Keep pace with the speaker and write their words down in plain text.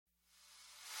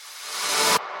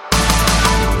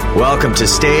Welcome to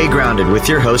Stay Grounded with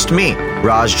your host, me,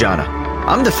 Raj Jana.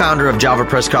 I'm the founder of Java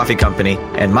Press Coffee Company,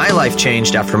 and my life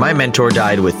changed after my mentor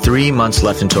died with 3 months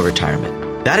left until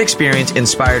retirement. That experience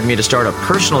inspired me to start a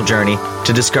personal journey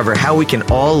to discover how we can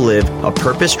all live a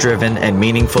purpose-driven and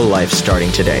meaningful life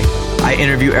starting today. I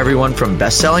interview everyone from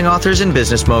best-selling authors and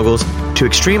business moguls to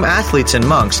extreme athletes and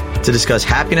monks to discuss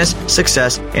happiness,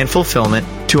 success, and fulfillment,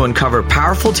 to uncover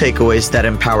powerful takeaways that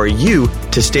empower you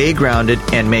to stay grounded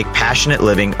and make passionate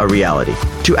living a reality.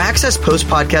 To access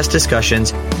post-podcast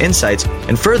discussions, insights,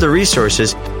 and further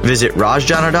resources, visit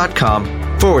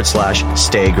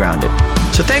rajjana.com/stay grounded.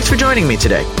 So thanks for joining me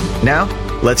today. Now,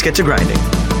 let's get to grinding.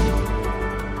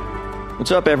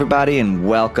 What's up, everybody, and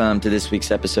welcome to this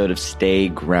week's episode of Stay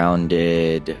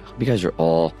Grounded. Hope you guys are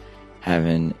all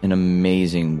having an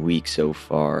amazing week so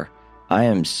far. I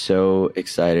am so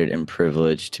excited and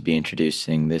privileged to be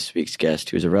introducing this week's guest,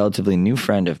 who is a relatively new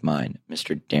friend of mine,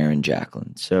 Mr. Darren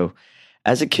Jacklin. So,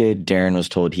 as a kid, Darren was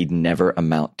told he'd never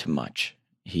amount to much.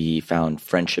 He found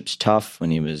friendships tough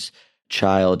when he was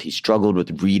child. He struggled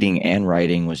with reading and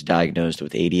writing, was diagnosed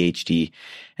with ADHD,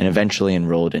 and eventually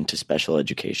enrolled into special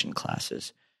education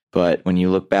classes. But when you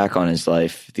look back on his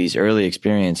life, these early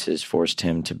experiences forced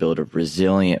him to build a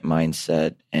resilient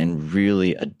mindset and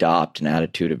really adopt an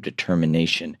attitude of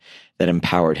determination that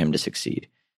empowered him to succeed.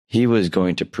 He was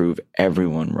going to prove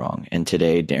everyone wrong, and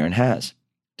today Darren has.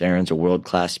 Darren's a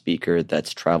world-class speaker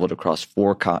that's traveled across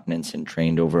 4 continents and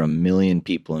trained over 1 million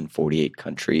people in 48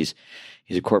 countries.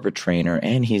 He's a corporate trainer,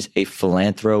 and he's a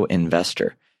philanthro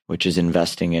investor, which is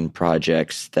investing in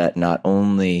projects that not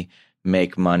only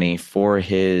make money for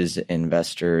his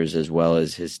investors as well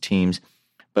as his teams,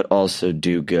 but also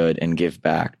do good and give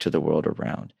back to the world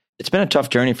around. It's been a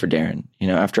tough journey for Darren.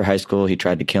 After high school, he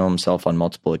tried to kill himself on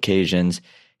multiple occasions.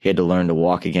 He had to learn to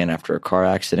walk again after a car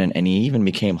accident, and he even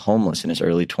became homeless in his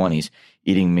early 20s,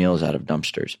 eating meals out of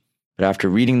dumpsters. But after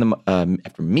meeting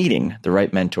the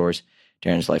right mentors,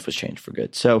 Darren's life was changed for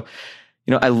good. So,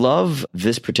 I love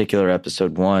this particular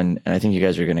episode, one, and I think you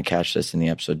guys are going to catch this in the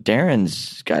episode.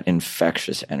 Darren's got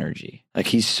infectious energy. Like,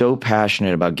 he's so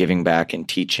passionate about giving back and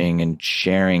teaching and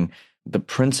sharing the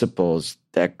principles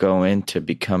that go into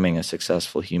becoming a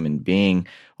successful human being,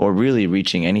 or really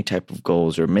reaching any type of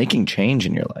goals or making change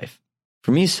in your life.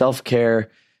 For me, self-care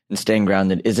and staying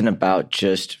grounded isn't about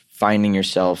just finding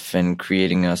yourself and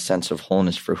creating a sense of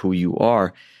wholeness for who you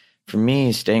are. For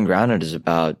me, staying grounded is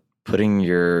about putting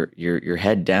your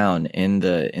head down in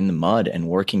the mud and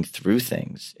working through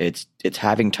things. It's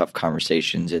having tough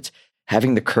conversations. It's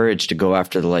having the courage to go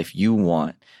after the life you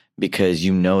want because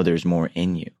you know there's more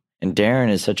in you. And Darren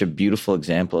is such a beautiful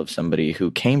example of somebody who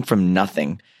came from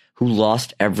nothing, who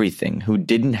lost everything, who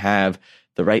didn't have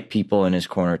the right people in his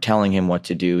corner telling him what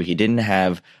to do. He didn't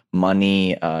have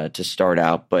money to start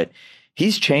out, but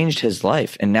he's changed his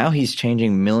life. And now he's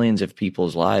changing millions of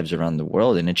people's lives around the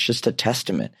world. And it's just a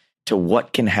testament to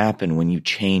what can happen when you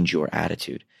change your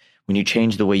attitude, when you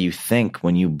change the way you think,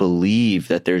 when you believe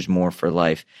that there's more for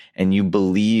life and you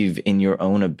believe in your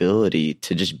own ability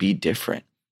to just be different.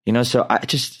 So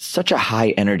just such a high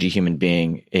energy human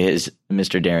being is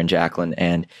Mr. Darren Jacklin,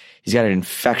 and he's got an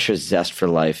infectious zest for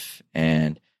life.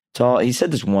 And he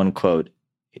said this one quote,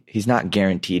 he's not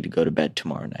guaranteed to go to bed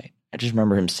tomorrow night. I just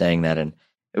remember him saying that, and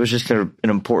it was just an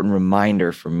important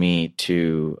reminder for me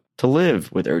to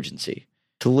live with urgency,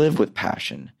 to live with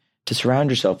passion, to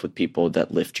surround yourself with people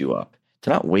that lift you up,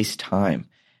 to not waste time,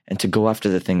 and to go after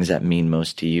the things that mean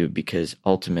most to you. Because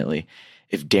ultimately,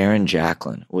 if Darren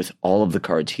Jacklin, with all of the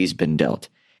cards he's been dealt,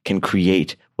 can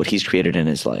create what he's created in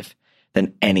his life,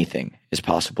 then anything is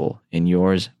possible in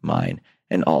yours, mine,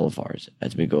 and all of ours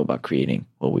as we go about creating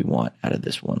what we want out of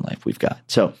this one life we've got.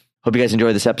 So hope you guys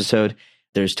enjoy this episode.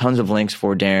 There's tons of links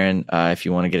for Darren if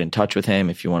you want to get in touch with him,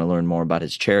 if you want to learn more about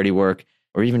his charity work,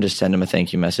 or even just send him a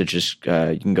thank you message. Just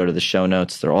you can go to the show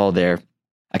notes. They're all there.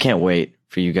 I can't wait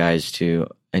for you guys to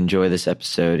enjoy this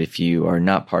episode. If you are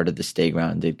not part of the Stay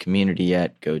Grounded community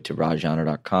yet, go to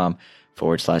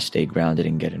rajjana.com/stay grounded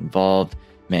and get involved.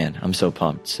 Man, I'm so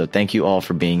pumped. So thank you all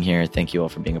for being here. Thank you all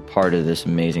for being a part of this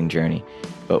amazing journey.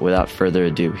 But without further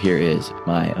ado, here is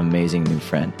my amazing new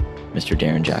friend, Mr.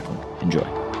 Darren Jacklin. Enjoy.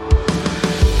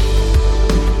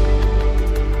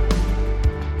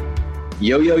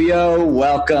 Yo.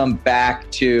 Welcome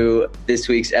back to this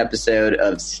week's episode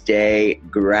of Stay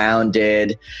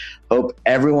Grounded. Hope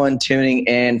everyone tuning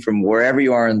in from wherever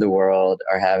you are in the world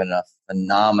are having a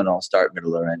phenomenal start,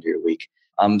 middle, or end of your week.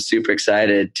 I'm super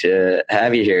excited to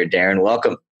have you here, Darren.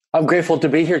 Welcome. I'm grateful to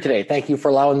be here today. Thank you for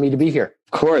allowing me to be here.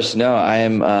 Of course. No, I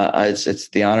am. It's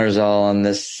the honors all on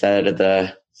this side of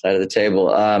the table.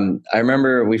 I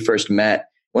remember we first met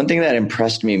One thing that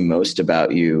impressed me most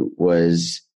about you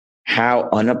was how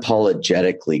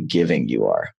unapologetically giving you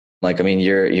are. Like, I mean,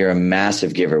 you're a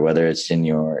massive giver, whether it's in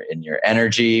your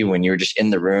energy, when you're just in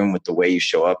the room with the way you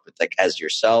show up with like as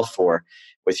yourself, or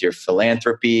with your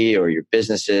philanthropy or your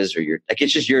businesses, or like,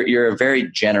 it's just, you're a very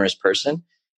generous person.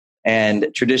 And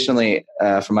traditionally,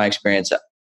 from my experience,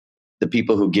 the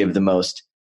people who give the most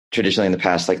traditionally in the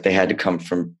past, like they had to come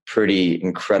from pretty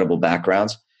incredible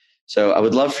backgrounds. So I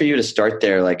would love for you to start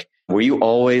there. Like, were you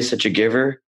always such a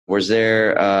giver? Was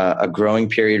there a growing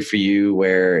period for you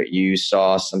where you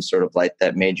saw some sort of light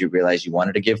that made you realize you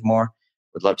wanted to give more?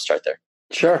 Would love to start there.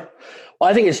 Sure. Well,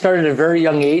 I think it started at a very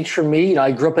young age for me. You know,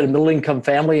 I grew up in a middle-income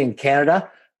family in Canada.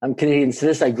 I'm Canadian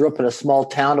citizen. I grew up in a small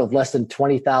town of less than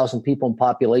 20,000 people in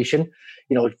population.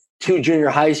 You know, 2 junior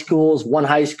high schools, 1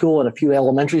 high school, and a few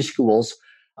elementary schools.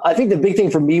 I think the big thing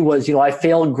for me was, you know, I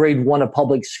failed grade 1 of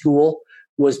public school,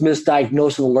 was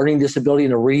misdiagnosed with a learning disability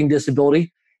and a reading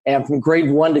disability. And from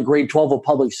grade 1 to grade 12 of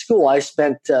public school, I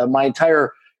spent my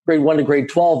entire grade 1 to grade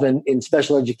 12 in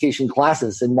special education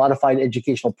classes and modified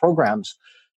educational programs.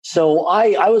 So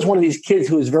I was one of these kids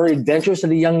who was very adventurous at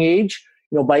a young age.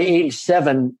 You know, by age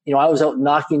 7, you know, I was out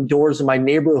knocking doors in my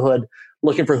neighborhood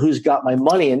looking for who's got my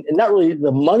money, and not really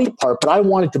the money part, but I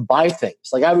wanted to buy things.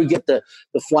 Like I would get the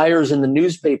flyers in the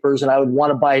newspapers and I would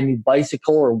want to buy a new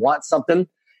bicycle or want something.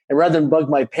 And rather than bug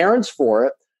my parents for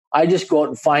it, I just go out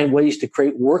and find ways to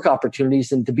create work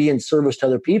opportunities and to be in service to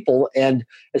other people. And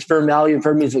it's fair value and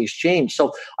fair means of exchange.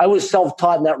 So I was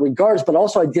self-taught in that regards, but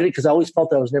also I did it because I always felt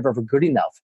that I was never ever good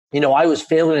enough. You know, I was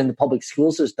failing in the public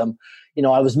school system. You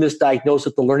know, I was misdiagnosed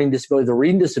with the learning disability, the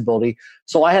reading disability.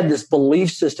 So I had this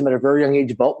belief system at a very young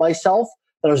age about myself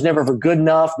that I was never ever good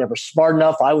enough, never smart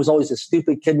enough. I was always a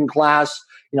stupid kid in class.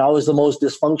 You know, I was the most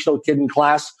dysfunctional kid in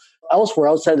class. Elsewhere,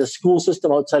 outside of the school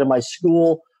system, outside of my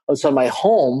school, outside my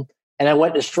home, and I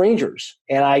went to strangers.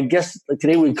 And I guess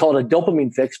today we'd call it a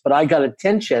dopamine fix, but I got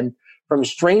attention from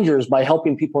strangers by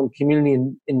helping people in community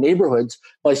and in neighborhoods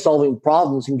by solving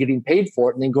problems and getting paid for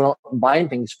it and then going out and buying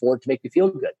things for it to make me feel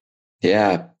good.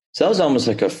 Yeah. So that was almost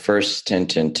like a first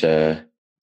stint into,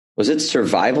 was it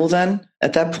survival then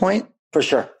at that point? For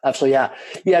sure. Absolutely. Yeah.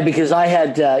 Yeah. Because I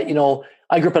had, you know,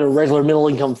 I grew up in a regular middle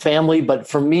income family, but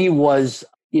for me was,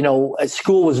 you know,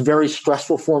 school was very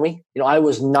stressful for me. You know, I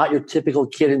was not your typical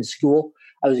kid in school.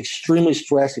 I was extremely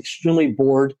stressed, extremely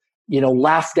bored, you know,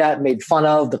 laughed at, made fun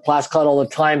of, the class clown all the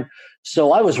time.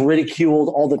 So I was ridiculed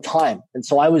all the time. And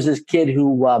so I was this kid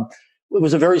who, it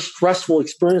was a very stressful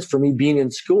experience for me being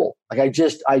in school. Like I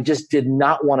just did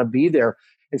not want to be there.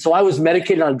 And so I was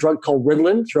medicated on a drug called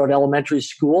Ritalin throughout elementary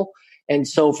school. And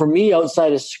so for me,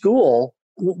 outside of school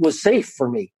was safe for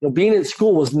me. You know, being in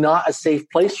school was not a safe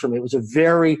place for me. It was a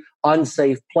very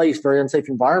unsafe place, very unsafe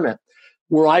environment.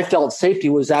 Where I felt safety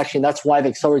was actually, and that's why I've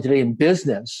accelerated today in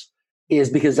business, is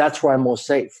because that's where I'm most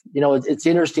safe. You know, it's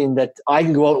interesting that I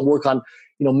can go out and work on,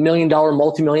 you know, $1 million,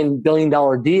 multi-million,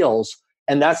 billion-dollar deals,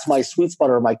 and that's my sweet spot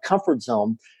or my comfort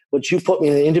zone. But you put me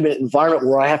in an intimate environment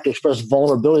where I have to express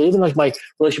vulnerability, even like my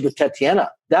relationship with Tatiana,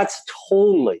 that's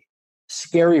totally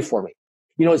scary for me.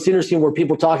 You know, it's interesting where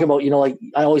people talk about, you know, like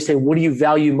I always say, what do you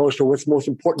value most or what's most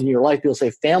important in your life? People say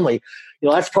family. You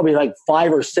know, that's probably like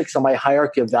 5 or 6 on my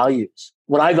hierarchy of values.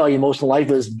 What I value most in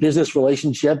life is business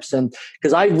relationships. And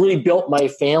because I really built my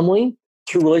family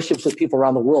through relationships with people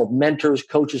around the world, mentors,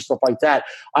 coaches, stuff like that.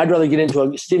 I'd rather get into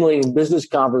a stimulating business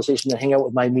conversation than hang out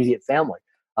with my immediate family.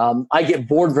 I get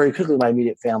bored very quickly with my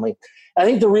immediate family. I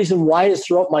think the reason why is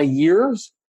throughout my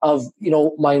years of, you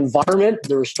know, my environment,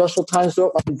 there were stressful times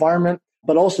throughout my environment.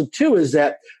 But also, too, is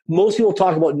that most people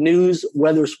talk about news,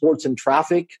 weather, sports, and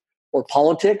traffic or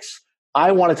politics.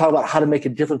 I want to talk about how to make a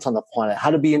difference on the planet, how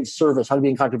to be in service, how to be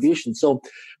in contribution. So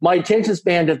my attention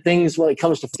span to things when it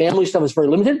comes to family stuff is very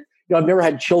limited. You know, I've never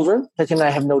had children. Tatiana and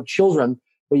I have no children,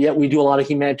 but yet we do a lot of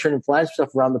humanitarian and philanthropy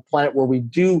stuff around the planet where we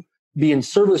do be in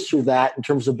service through that in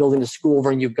terms of building a school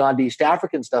over in Uganda, East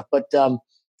Africa and stuff. But,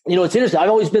 you know, it's interesting. I've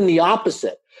always been the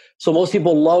opposite. So most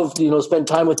people love to, you know, spend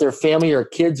time with their family or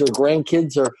kids or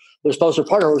grandkids or their spouse or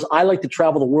partner. Whereas I like to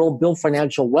travel the world, build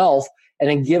financial wealth, and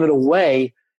then give it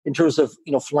away in terms of,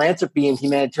 you know, philanthropy and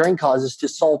humanitarian causes to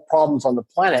solve problems on the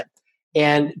planet.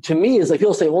 And to me, it's like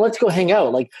people say, well, let's go hang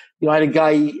out. Like, you know, I had a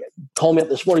guy call me up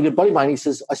this morning, a good buddy of mine. He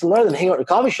says, I said, rather than hang out in a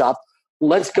coffee shop,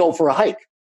 let's go for a hike.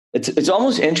 It's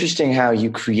almost interesting how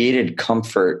you created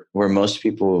comfort where most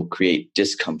people create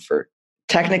discomfort.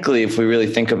 Technically, if we really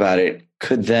think about it,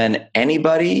 could then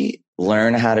anybody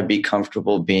learn how to be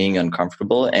comfortable being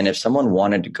uncomfortable? And if someone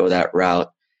wanted to go that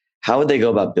route, how would they go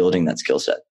about building that skill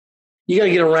set? You got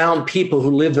to get around people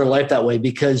who live their life that way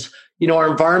because, you know, our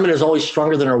environment is always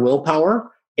stronger than our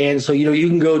willpower. And so, you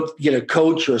can go get a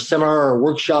coach or a seminar or a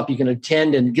workshop you can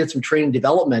attend and get some training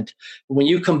development. When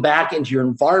you come back into your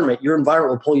environment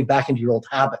will pull you back into your old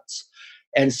habits.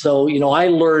 And so, I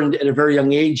learned at a very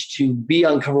young age to be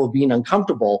uncomfortable being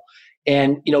uncomfortable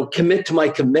and, commit to my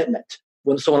commitment.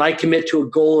 When I commit to a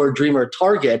goal or a dream or a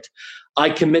target, I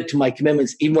commit to my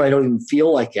commitments even when I don't even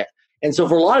feel like it. And so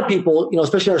for a lot of people,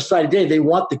 especially in our society today, they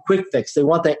want the quick fix. They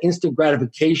want that instant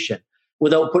gratification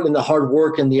without putting in the hard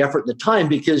work and the effort and the time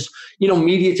because,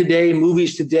 media today,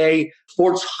 movies today,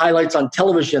 sports highlights on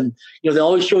television, they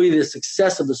always show you the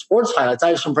success of the sports highlights. I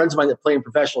have some friends of mine that play in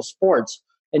professional sports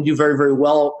and do very, very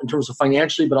well in terms of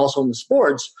financially, but also in the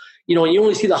sports, and you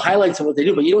only see the highlights of what they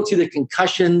do, but you don't see the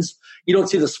concussions. You don't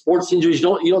see the sports injuries.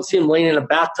 You don't see them laying in a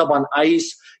bathtub on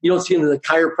ice. You don't see them the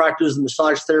chiropractors, the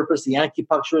massage therapists, the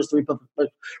acupuncturists, the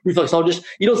reflexologists.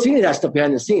 You don't see any of that stuff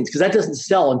behind the scenes because that doesn't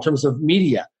sell in terms of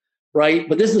media. Right.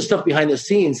 But this is the stuff behind the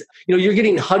scenes. You're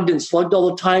getting hugged and slugged all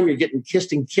the time. You're getting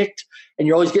kissed and kicked, and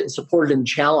you're always getting supported and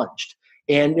challenged.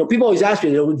 And, people always ask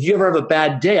me, do you ever have a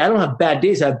bad day? I don't have bad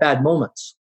days. I have bad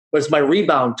moments, but it's my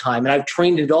rebound time. And I've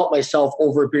trained to develop myself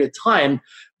over a period of time.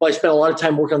 But I spent a lot of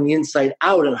time working on the inside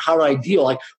out and how do I deal?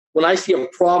 Like when I see a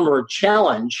problem or a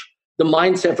challenge, the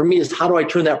mindset for me is how do I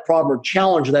turn that problem or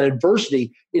challenge or that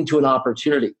adversity into an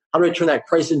opportunity? How do I turn that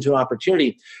crisis into an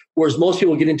opportunity? Whereas most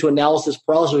people get into analysis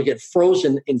paralysis or get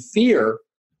frozen in fear.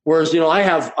 Whereas, I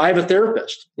have a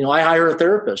therapist. I hire a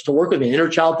therapist to work with me, an inner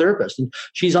child therapist, and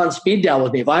she's on speed dial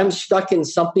with me. If I'm stuck in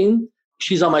something,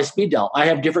 she's on my speed dial. I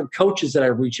have different coaches that I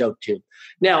reach out to.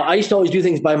 Now, I used to always do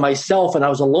things by myself, and I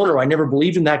was a loner. I never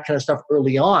believed in that kind of stuff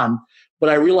early on. But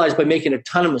I realized by making a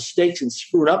ton of mistakes and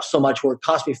screwing up so much where it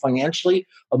cost me financially,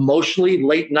 emotionally,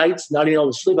 late nights, not even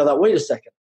able to sleep, I thought, wait a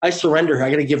second. I surrender here. I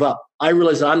got to give up. I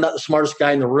realize that I'm not the smartest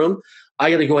guy in the room. I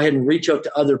got to go ahead and reach out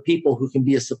to other people who can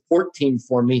be a support team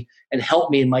for me and help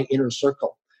me in my inner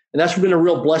circle. And that's been a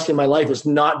real blessing in my life is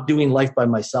not doing life by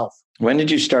myself. When did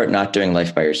you start not doing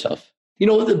life by yourself?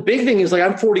 The big thing is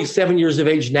I'm 47 years of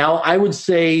age now. I would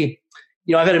say,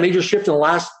 I've had a major shift in the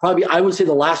last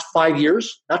 5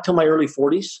 years, not till my early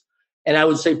 40s. And I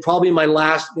would say probably my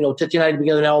last, Tatiana and I have been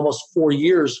together now almost 4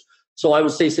 years. So I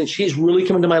would say since she's really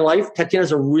come into my life,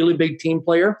 Tatiana's a really big team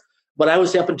player. But I would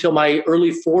say up until my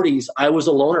early 40s, I was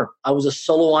a loner. I was a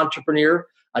solo entrepreneur.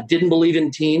 I didn't believe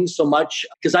in teams so much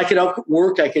because I could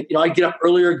outwork. I'd get up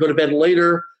earlier, go to bed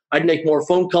later. I'd make more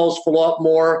phone calls, follow up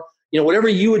more. Whatever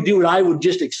you would do, and I would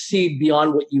just exceed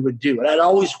beyond what you would do. And I'd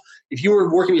always, if you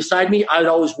were working beside me, I'd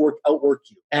always outwork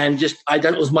you. And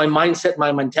that was my mindset,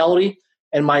 my mentality,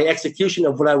 and my execution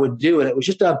of what I would do. And it was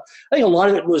just I think a lot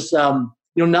of it was,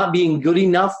 not being good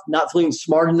enough, not feeling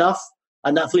smart enough,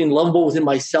 not feeling lovable within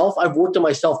myself. I've worked on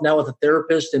myself now with a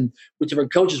therapist and with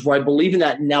different coaches where I believe in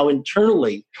that now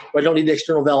internally, where I don't need the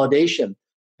external validation.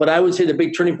 But I would say the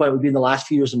big turning point would be in the last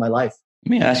few years of my life.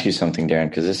 Let me ask you something, Darren,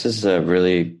 because this is a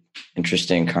really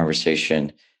interesting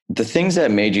conversation. The things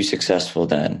that made you successful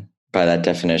then, by that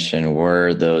definition,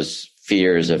 were those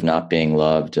fears of not being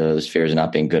loved, those fears of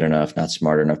not being good enough, not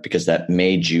smart enough, because that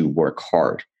made you work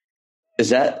hard. Is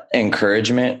that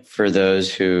encouragement for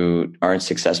those who aren't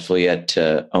successful yet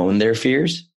to own their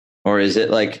fears? Or is it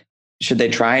should they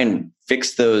try and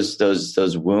fix those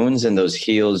wounds and those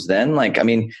heals then? I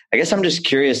guess I'm just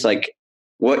curious,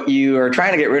 what you are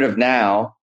trying to get rid of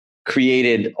now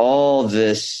created all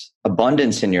this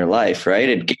abundance in your life, right?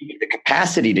 It gave you the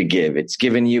capacity to give. It's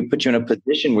put you in a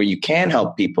position where you can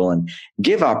help people and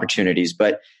give opportunities.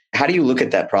 But how do you look at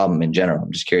that problem in general?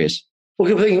 I'm just curious.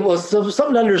 Well,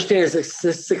 something to understand is that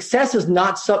success is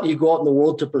not something you go out in the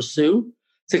world to pursue.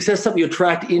 Success is something you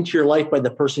attract into your life by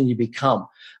the person you become.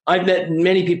 I've met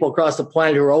many people across the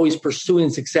planet who are always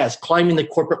pursuing success, climbing the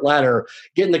corporate ladder,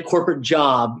 getting the corporate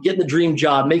job, getting the dream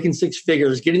job, making six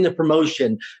figures, getting the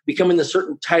promotion, becoming the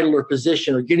certain title or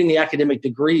position, or getting the academic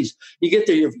degrees. You get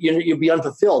there, you'll be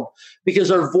unfulfilled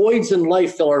because our voids in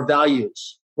life fill our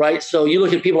values. Right. So you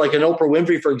look at people like an Oprah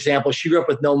Winfrey, for example, she grew up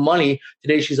with no money.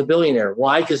 Today, she's a billionaire.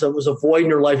 Why? Because it was a void in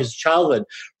her life as a childhood.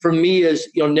 For me, is,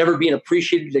 never being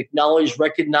appreciated, acknowledged,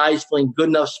 recognized, feeling good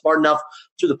enough, smart enough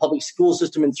through the public school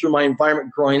system and through my environment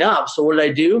growing up. So what did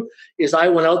I do is I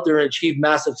went out there and achieved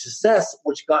massive success,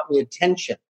 which got me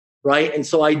attention. Right. And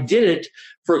so I did it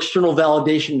for external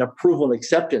validation and approval and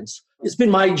acceptance. It's been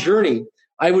my journey.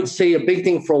 I would say a big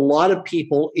thing for a lot of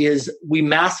people is we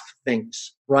mask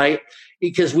things, right?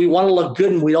 Because we want to look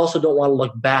good and we also don't want to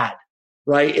look bad.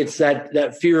 right? It's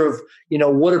that fear of,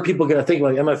 what are people going to think?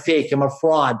 Like, I'm a fake, I'm a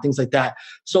fraud, things like that.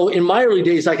 So in my early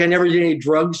days, like I never did any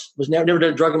drugs, was never done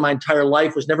a drug in my entire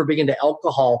life, was never big into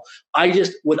alcohol. I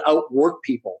just would outwork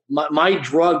people. My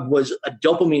drug was a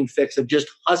dopamine fix of just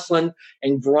hustling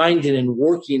and grinding and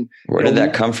working. Where did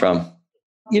that come from?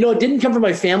 It didn't come from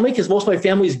my family because most of my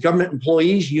family is government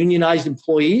employees, unionized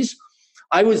employees.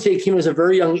 I would say it came as a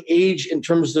very young age in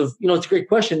terms of, it's a great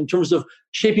question, in terms of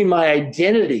shaping my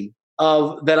identity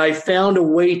of that I found a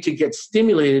way to get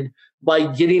stimulated by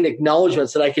getting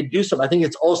acknowledgments that I could do something. I think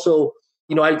it's also,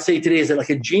 I'd say today is like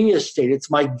a genius state.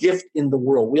 It's my gift in the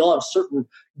world. We all have certain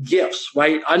gifts,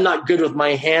 right? I'm not good with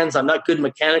my hands. I'm not good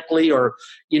mechanically or,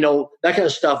 that kind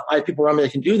of stuff. I have people around me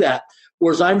that can do that.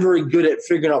 Whereas I'm very good at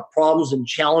figuring out problems and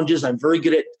challenges. I'm very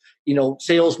good at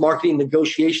sales, marketing,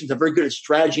 negotiations. I'm very good at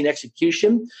strategy and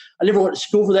execution. I never went to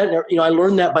school for that. I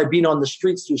learned that by being on the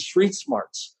streets through street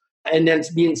smarts and then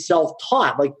being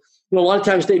self-taught. Like, a lot of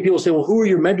times today people say, well, who are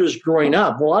your mentors growing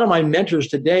up? Well, a lot of my mentors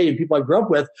today and people I grew up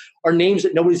with are names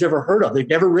that nobody's ever heard of. They've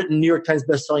never written New York Times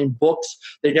bestselling books.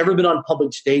 They've never been on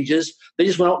public stages. They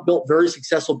just went out and built very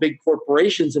successful big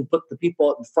corporations and put the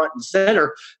people in front and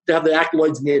center to have the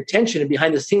accolades and the attention. And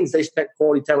behind the scenes, they spent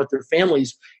quality time with their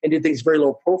families and did things very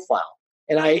low profile.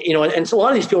 And and so a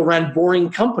lot of these people ran boring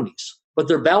companies, but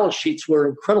their balance sheets were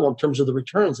incredible in terms of the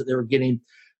returns that they were getting,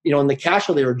 and the cash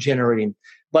flow they were generating.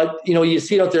 But, you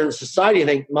see it out there in society and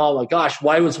think, oh my gosh,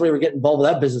 why would somebody get involved with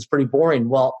that business? Pretty boring.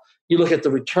 Well, you look at the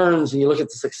returns and you look at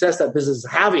the success that business is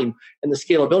having and the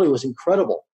scalability was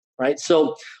incredible, right?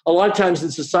 So a lot of times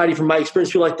in society, from my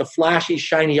experience, people like the flashy,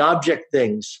 shiny object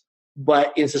things.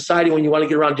 But in society, when you want to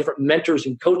get around different mentors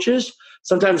and coaches,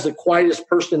 sometimes the quietest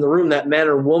person in the room, that man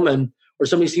or woman, or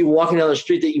somebody you see walking down the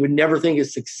street that you would never think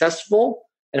is successful,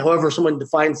 and however someone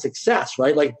defines success,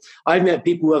 right? Like I've met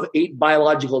people who have 8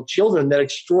 biological children that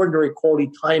extraordinary quality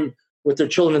time with their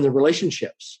children and their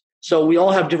relationships. So we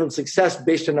all have different success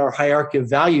based on our hierarchy of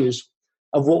values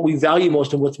of what we value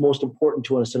most and what's most important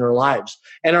to us in our lives.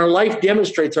 And our life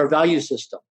demonstrates our value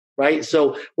system, right?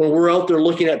 So when we're out there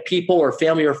looking at people or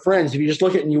family or friends, if you just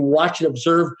look at and you watch and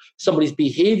observe somebody's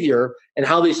behavior and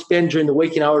how they spend during the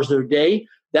waking hours of their day,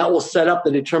 that will set up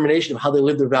the determination of how they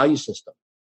live their value system.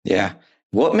 Yeah.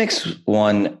 What makes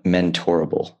one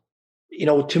mentorable?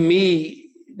 To me,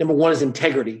 number one is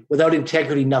integrity. Without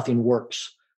integrity, nothing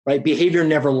works, right? Behavior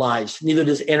never lies. Neither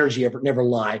does energy never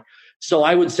lie. So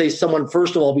I would say someone,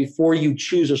 first of all, before you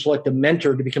choose or select a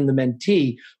mentor to become the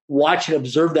mentee, watch and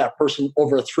observe that person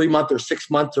over a 3-month or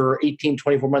 6-month or 18,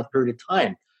 24-month period of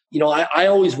time. I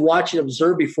always watch and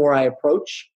observe before I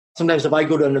approach. Sometimes if I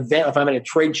go to an event, if I'm at a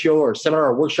trade show or a seminar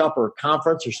or a workshop or a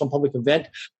conference or some public event,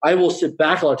 I will sit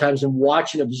back a lot of times and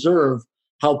watch and observe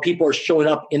how people are showing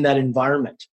up in that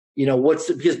environment.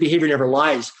 Because behavior never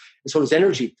lies, and so does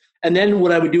energy. And then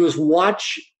what I would do is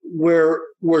watch where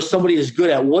somebody is good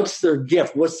at, what's their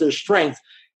gift, what's their strength,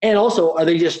 and also are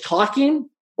they just talking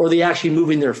or are they actually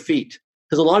moving their feet?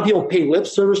 Because a lot of people pay lip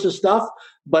service to stuff,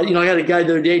 but I had a guy the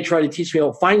other day try to teach me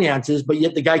about finances, but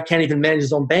yet the guy can't even manage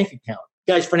his own bank account.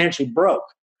 Guy's financially broke,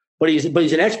 but he's an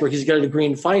expert because he's got a degree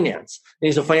in finance and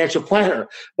he's a financial planner.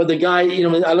 But the guy,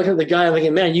 I look at the guy, I'm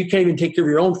thinking, man, you can't even take care of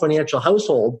your own financial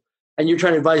household and you're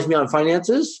trying to advise me on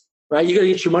finances, right? You got to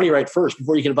get your money right first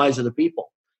before you can advise other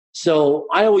people. So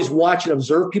I always watch and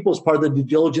observe people as part of the due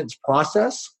diligence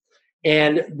process.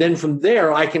 And then from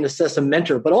there, I can assess a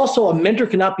mentor, but also a mentor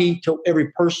cannot be to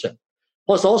every person.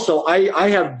 Plus, also, I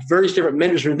have various different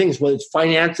mentors for things, whether it's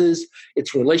finances,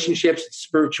 it's relationships, it's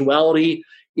spirituality,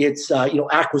 it's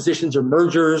acquisitions or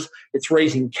mergers, it's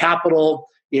raising capital,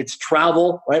 it's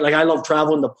travel, right? Like I love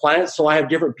traveling the planet, so I have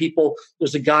different people.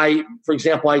 There's a guy, for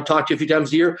example, I talk to a few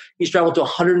times a year. He's traveled to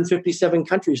 157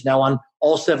 countries now on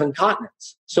all 7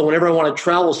 continents. So whenever I want to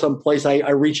travel someplace, I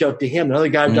reach out to him. Another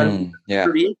guy I've done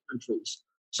 38 countries.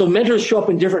 So mentors show up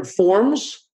in different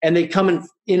forms. And they come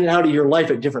in and out of your life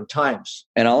at different times.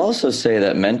 And I'll also say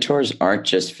that mentors aren't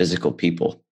just physical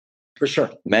people. For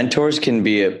sure. Mentors can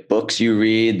be books you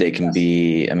read. They can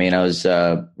be, I was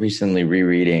recently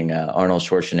rereading Arnold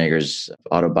Schwarzenegger's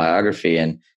autobiography.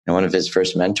 And one of his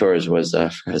first mentors was, I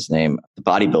forgot his name, the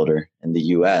bodybuilder in the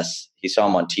US. He saw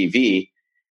him on TV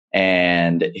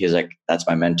and he was like, that's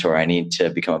my mentor. I need to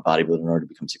become a bodybuilder in order to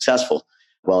become successful.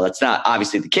 Well, that's not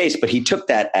obviously the case, but he took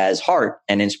that as heart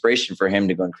and inspiration for him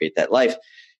to go and create that life.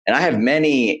 And I have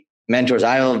many mentors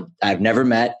I've never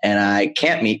met and I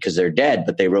can't meet because they're dead,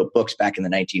 but they wrote books back in the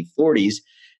 1940s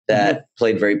that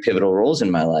played very pivotal roles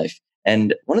in my life.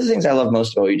 And one of the things I love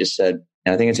most about what you just said,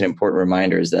 and I think it's an important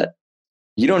reminder, is that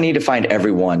you don't need to find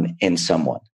everyone in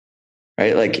someone,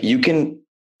 right? Like you can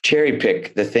cherry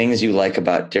pick the things you like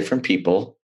about different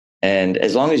people. And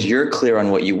as long as you're clear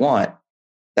on what you want,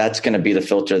 that's going to be the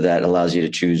filter that allows you to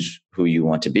choose who you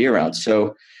want to be around.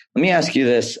 So let me ask you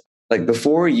this, like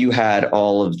before you had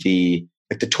all of the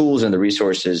tools and the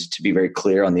resources to be very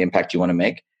clear on the impact you want to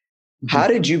make, how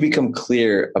did you become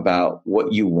clear about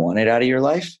what you wanted out of your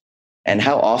life? And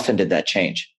how often did that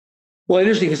change? Well,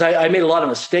 interesting, because I made a lot of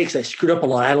mistakes. I screwed up a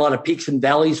lot. I had a lot of peaks and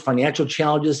valleys, financial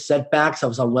challenges, setbacks. I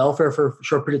was on welfare for a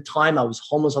short period of time. I was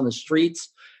homeless on the streets,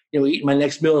 eating my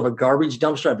next meal out of a garbage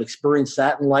dumpster. I've experienced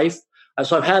that in life.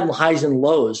 So I've had highs and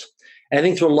lows. And I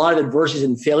think through a lot of adversities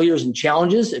and failures and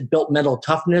challenges, it built mental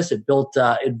toughness. It built,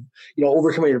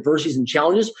 overcoming adversities and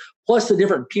challenges, plus the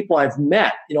different people I've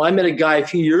met. I met a guy a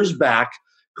few years back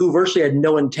who virtually had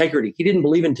no integrity. He didn't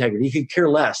believe in integrity. He could care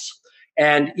less.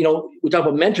 And, we talk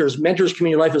about mentors. Mentors come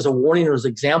in your life as a warning or as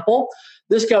an example.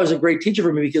 This guy was a great teacher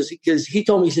for me because he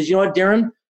told me, he says, you know what,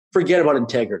 Darren, forget about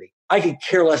integrity. I could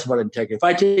care less about integrity. If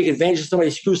I take advantage of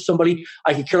somebody, screw somebody,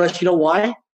 I could care less. You know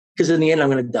why? Because in the end, I'm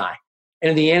going to die. And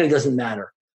in the end, it doesn't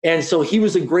matter. And so he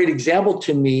was a great example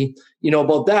to me,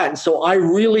 about that. And so I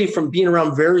really, from being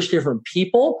around various different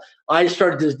people, I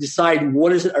started to decide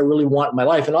what is it I really want in my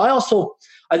life. And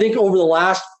I think over the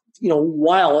last,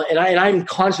 while, and I'm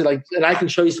constant, and I can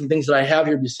show you some things that I have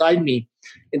here beside me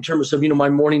in terms of, my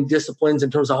morning disciplines, in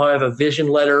terms of how I have a vision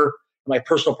letter, my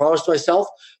personal promise to myself.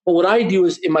 But what I do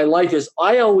is in my life is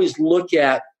I always look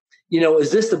at,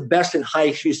 is this the best and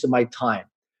highest use of my time?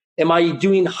 Am I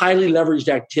doing highly leveraged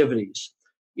activities?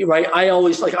 Right? I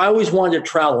always wanted to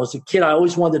travel. As a kid, I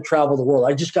always wanted to travel the world.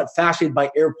 I just got fascinated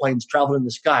by airplanes traveling in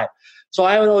the sky. So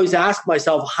I would always ask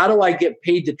myself, how do I get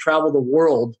paid to travel the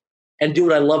world and do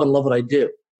what I love and love what I do?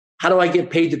 How do I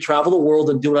get paid to travel the world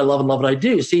and do what I love and love what I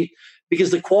do? See, because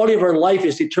the quality of our life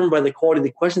is determined by the quality of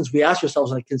the questions we ask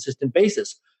ourselves on a consistent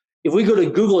basis. If we go to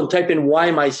Google and type in, why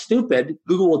am I stupid?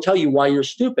 Google will tell you why you're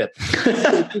stupid.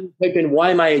 If you type in,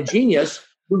 why am I a genius?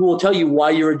 Google will tell you why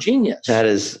you're a genius. That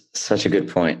is such a good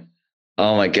point.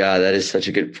 Oh my God, that is such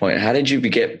a good point. How did you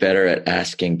get better at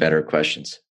asking better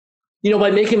questions?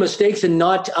 By making mistakes and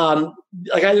not,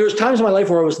 there was times in my life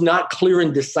where I was not clear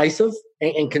and decisive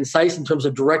and concise in terms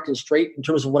of direct and straight in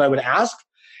terms of what I would ask.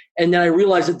 And then I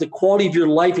realized that the quality of your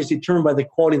life is determined by the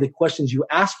quality of the questions you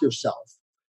ask yourself,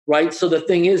 right? So the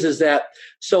thing is that,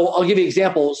 so I'll give you an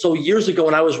example. So years ago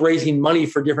when I was raising money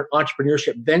for different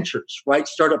entrepreneurship ventures, right?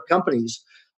 Startup companies,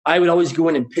 I would always go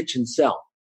in and pitch and sell.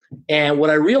 And what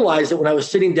I realized that when I was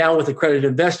sitting down with accredited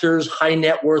investors, high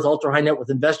net worth, ultra high net worth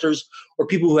investors, or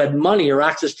people who had money or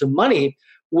access to money,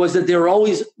 was that they were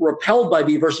always repelled by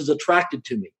me versus attracted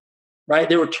to me, right?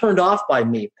 They were turned off by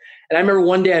me. And I remember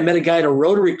one day I met a guy at a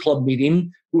Rotary Club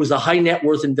meeting who was a high net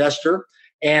worth investor.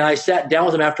 And I sat down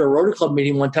with him after a Rotary Club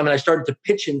meeting one time and I started to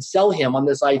pitch and sell him on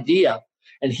this idea.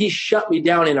 And he shut me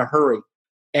down in a hurry.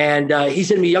 And he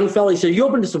said to me, young fella, he said, you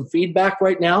open to some feedback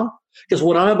right now? Because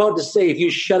what I'm about to say, if you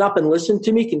shut up and listen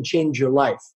to me, can change your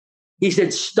life. He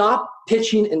said, stop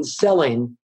pitching and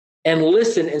selling and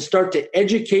listen and start to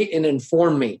educate and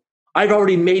inform me. I've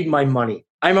already made my money.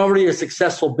 I'm already a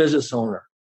successful business owner.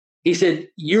 He said,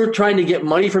 you're trying to get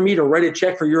money from me to write a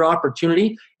check for your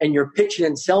opportunity, and you're pitching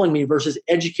and selling me versus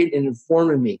educating and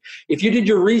informing me. If you did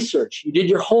your research, you did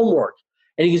your homework,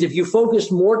 and he goes, if you focus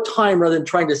more time rather than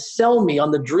trying to sell me on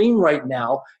the dream right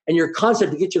now and your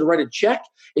concept to get you to write a check,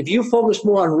 if you focus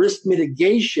more on risk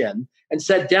mitigation and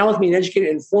sat down with me and educated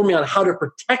and informed me on how to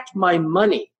protect my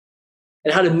money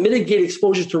and how to mitigate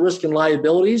exposures to risk and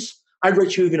liabilities, I'd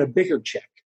write you even a bigger check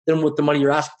than with the money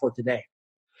you're asking for today.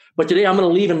 But today I'm going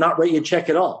to leave and not write you a check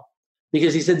at all.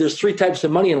 Because he said there's three types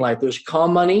of money in life. There's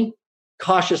calm money,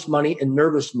 cautious money, and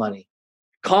nervous money.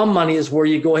 Calm money is where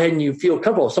you go ahead and you feel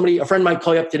comfortable. A friend might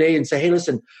call you up today and say, hey,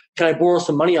 listen, can I borrow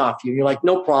some money off you? And you're like,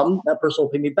 no problem. That person will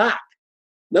pay me back.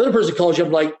 Another person calls you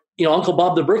up like, Uncle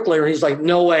Bob the bricklayer. And he's like,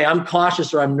 no way, I'm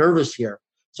cautious or I'm nervous here.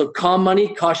 So calm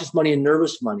money, cautious money, and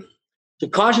nervous money. So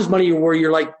cautious money where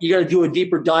you're like, you got to do a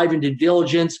deeper dive into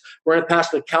diligence, run it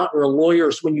past an accountant or a lawyer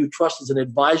or someone you trust as an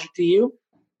advisor to you,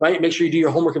 right? Make sure you do your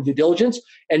homework of due diligence.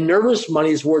 And nervous money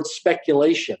is where it's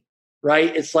speculation,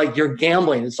 right? It's like you're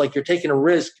gambling. It's like you're taking a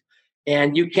risk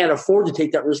and you can't afford to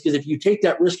take that risk, because if you take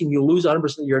that risk and you lose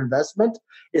 100% of your investment,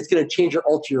 it's going to change or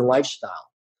alter your lifestyle.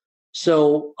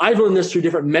 So I've learned this through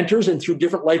different mentors and through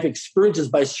different life experiences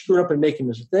by screwing up and making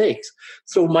mistakes.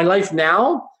 So my life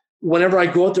now, whenever I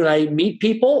go out there and I meet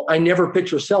people, I never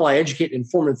pitch or sell. I educate and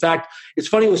inform. In fact, it's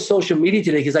funny with social media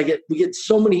today because we get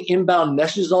so many inbound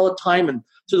messages all the time and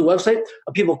through the website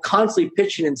of people constantly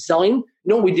pitching and selling. You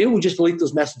know what we do? We just delete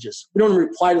those messages. We don't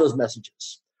reply to those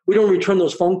messages. We don't return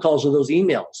those phone calls or those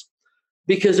emails.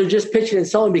 because they're just pitching and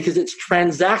selling because it's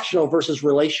transactional versus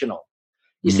relational.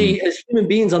 You see, as human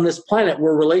beings on this planet,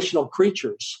 we're relational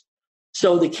creatures.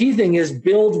 So the key thing is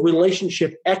build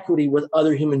relationship equity with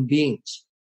other human beings.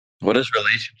 What does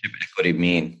relationship equity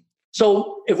mean?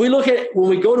 So if we look at when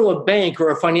we go to a bank or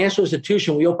a financial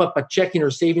institution, we open up a checking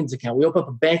or savings account. We open up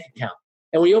a bank account.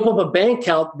 And when you open up a bank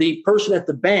account, the person at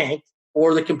the bank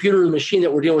or the computer or the machine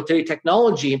that we're dealing with today,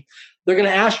 technology, they're going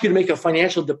to ask you to make a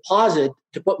financial deposit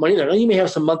to put money there. Now, you may have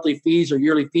some monthly fees or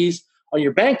yearly fees on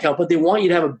your bank account, but they want you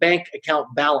to have a bank account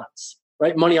balance,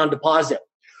 right? Money on deposit.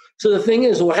 So the thing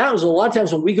is, what happens a lot of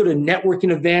times when we go to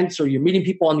networking events or you're meeting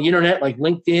people on the internet like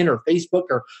LinkedIn or Facebook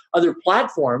or other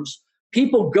platforms,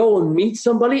 people go and meet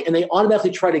somebody and they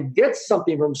automatically try to get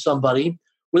something from somebody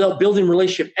without building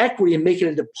relationship equity and making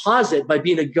a deposit by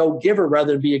being a go-giver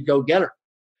rather than be a go-getter.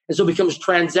 And so it becomes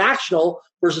transactional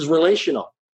versus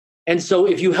relational. And so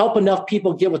if you help enough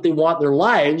people get what they want in their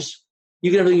lives,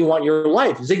 you get everything you want in your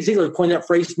life. Zig Ziglar coined that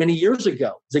phrase many years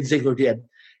ago. Zig Ziglar did.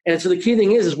 And so the key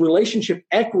thing is relationship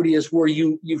equity is where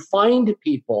you find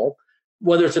people,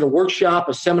 whether it's at a workshop,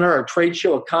 a seminar, a trade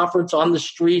show, a conference, on the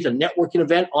street, a networking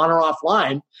event, on or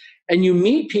offline, and you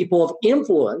meet people of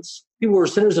influence, people who are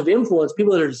centers of influence,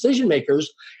 people that are decision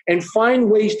makers, and find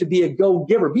ways to be a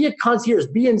go-giver, be a concierge,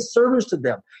 be in service to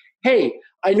them. Hey,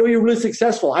 I know you're really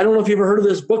successful. I don't know if you've ever heard of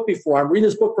this book before. I'm reading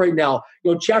this book right now.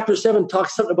 Chapter 7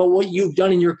 talks something about what you've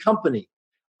done in your company.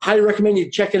 Highly recommend you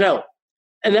check it out.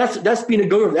 And that's being a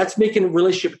go-giver. That's making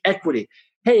relationship equity.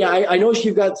 Hey, I noticed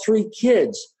you've got 3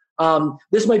 kids.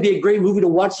 This might be a great movie to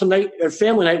watch some night or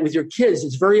family night with your kids.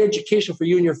 It's very educational for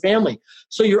you and your family.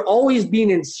 So you're always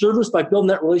being in service by building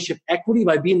that relationship equity,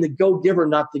 by being the go-giver,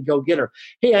 not the go-getter.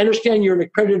 Hey, I understand you're an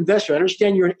accredited investor. I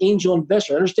understand you're an angel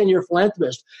investor. I understand you're a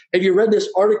philanthropist. Have you read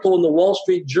this article in the Wall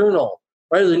Street Journal,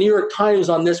 right, or the New York Times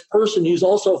on this person who's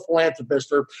also a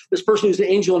philanthropist, or this person who's an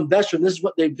angel investor, and this is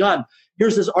what they've done?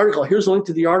 Here's this article. Here's a link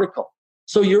to the article.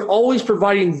 So you're always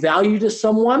providing value to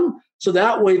someone. So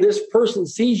that way this person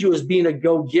sees you as being a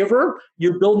go-giver.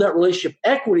 You're building that relationship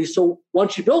equity. So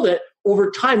once you build it,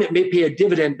 over time, it may pay a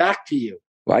dividend back to you.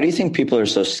 Why do you think people are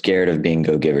so scared of being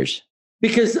go-givers?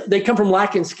 Because they come from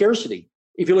lack and scarcity.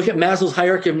 If you look at Maslow's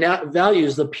hierarchy of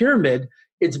values, the pyramid,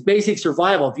 it's basic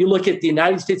survival. If you look at the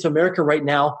United States of America right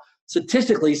now,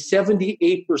 statistically,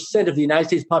 78% of the United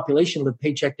States population live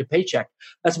paycheck to paycheck.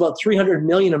 That's about 300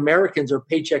 million Americans are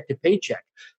paycheck to paycheck.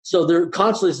 So they're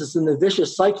constantly just in the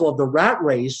vicious cycle of the rat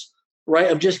race, right,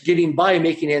 of just getting by and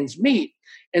making ends meet.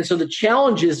 And so the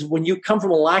challenge is when you come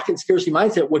from a lack and scarcity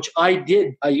mindset, which I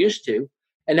used to,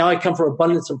 and now I come from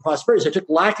abundance and prosperity. So I took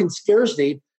lack and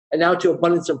scarcity and now to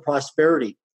abundance and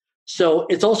prosperity. So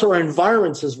it's also our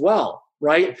environments as well,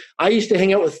 right? I used to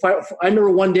hang out with, I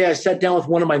remember one day I sat down with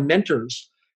one of my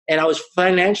mentors and I was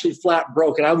financially flat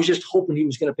broke. And I was just hoping he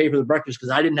was going to pay for the breakfast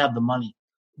because I didn't have the money.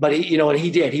 But he, and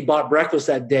he did. He bought breakfast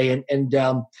that day. And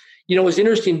it was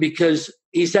interesting because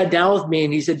he sat down with me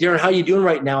and he said, Darren, how you doing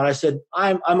right now? And I said,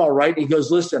 I'm all right. And he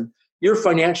goes, listen, you're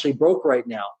financially broke right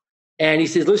now. And he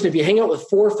says, listen, if you hang out with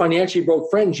 4 financially broke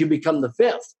friends, you become the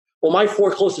 5th. Well, my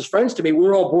 4 closest friends to me, we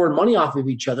were all borrowing money off of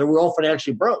each other. We were all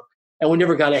financially broke and we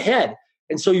never got ahead.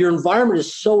 And so your environment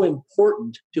is so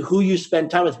important to who you spend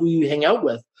time with, who you hang out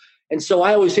with. And so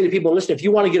I always say to people, listen, if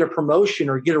you want to get a promotion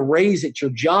or get a raise at your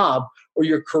job or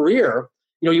your career,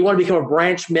 you want to become a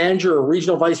branch manager or a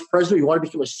regional vice president, you want to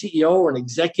become a CEO or an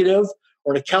executive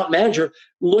or an account manager,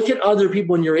 look at other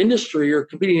people in your industry or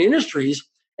competing industries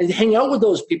and hang out with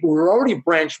those people who are already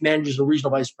branch managers or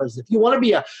regional vice presidents. If you want to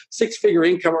be a 6-figure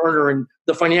income earner in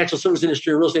the financial service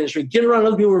industry or real estate industry, get around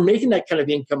other people who are making that kind of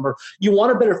income, or you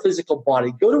want a better physical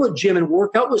body, go to a gym and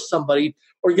work out with somebody,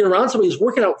 or get around somebody who's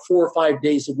working out 4 or 5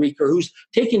 days a week, or who's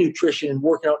taking nutrition and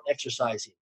working out and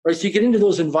exercising, right? So you get into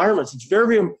those environments. It's very,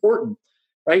 very important,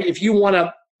 right? If you want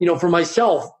to, for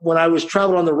myself, when I was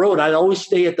traveling on the road, I'd always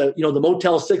stay at the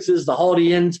Motel 6s, the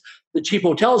Holiday Inns, the cheap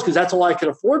hotels, because that's all I could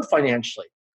afford financially.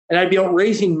 And I'd be out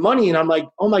raising money, and I'm like,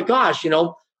 oh my gosh,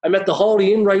 I'm at the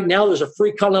Holiday Inn right now. There's a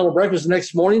free continental breakfast the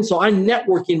next morning. So I'm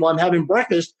networking while I'm having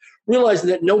breakfast,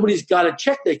 realizing that nobody's got a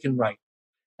check they can write.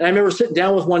 And I remember sitting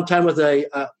down with one time with an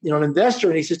investor,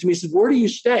 and he says to me, he says, where do you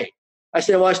stay? I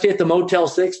said, well, I stay at the Motel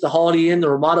 6, the Holiday Inn, the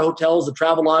Ramada hotels, the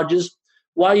travel lodges.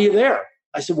 Why are you there?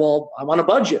 I said, well, I'm on a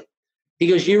budget. He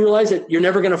goes, you realize that you're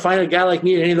never going to find a guy like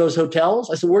me at any of those hotels?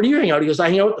 I said, where do you hang out? He goes, I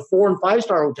hang out at the 4- and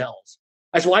 5-star hotels.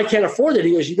 I said, well, I can't afford it.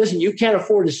 He goes, listen, you can't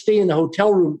afford to stay in the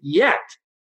hotel room yet,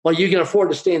 but you can afford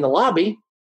to stay in the lobby.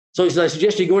 So he said, I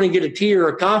suggest you go in and get a tea or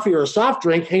a coffee or a soft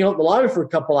drink, hang out in the lobby for a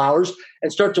couple hours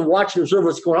and start to watch and observe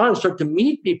what's going on and start to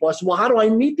meet people. I said, well, how do I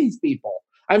meet these people?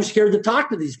 I'm scared to talk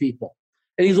to these people.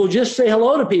 And he goes, well, just say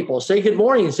hello to people, say good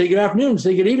morning, say good afternoon,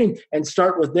 say good evening, and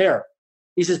start with there.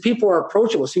 He says, people are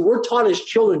approachable. See, we're taught as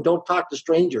children, don't talk to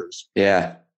strangers.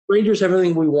 Yeah. Strangers have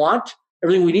everything we want,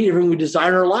 everything we need, everything we desire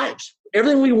in our lives.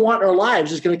 Everything we want in our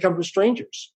lives is going to come from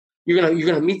strangers. You're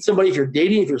gonna meet somebody if you're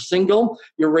dating, if you're single,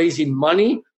 you're raising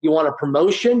money, you want a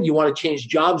promotion, you want to change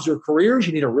jobs or careers,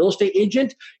 you need a real estate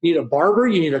agent, you need a barber,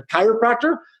 you need a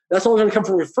chiropractor. That's all going to come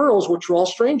from referrals, which are all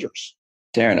strangers.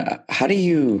 Darren,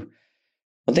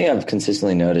 one thing I've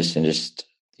consistently noticed in just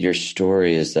your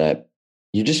story is that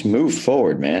you just move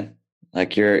forward, man.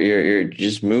 Like you're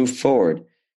just move forward.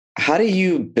 How do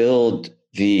you build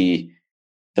the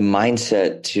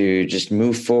mindset to just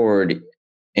move forward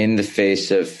in the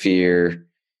face of fear,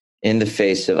 in the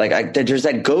face of there's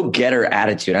that go-getter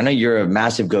attitude. I know you're a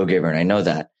massive go-giver and I know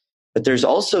that, but there's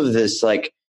also this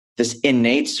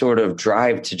innate sort of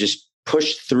drive to just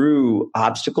push through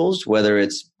obstacles, whether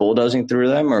it's bulldozing through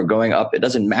them or going up. It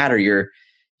doesn't matter. You've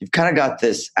kind of got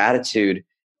this attitude.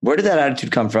 Where did that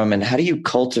attitude come from and how do you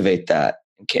cultivate that?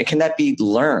 Can that be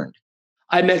learned?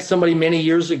 I met somebody many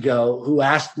years ago who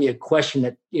asked me a question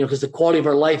that, because the quality of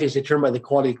our life is determined by the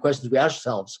quality of questions we ask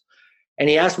ourselves. And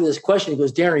he asked me this question. He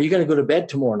goes, Darren, are you going to go to bed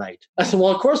tomorrow night? I said,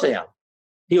 well, of course I am.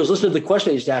 He goes, listen to the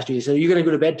question I just asked you. He said, are you going to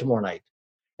go to bed tomorrow night?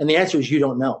 And the answer is, you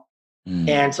don't know.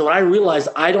 And so when I realized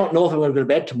I don't know if I'm going to go to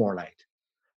bed tomorrow night,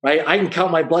 right? I can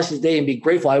count my blessed day and be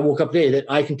grateful I woke up today that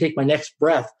I can take my next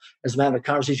breath as I'm having a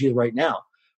conversation with you right now.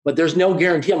 But there's no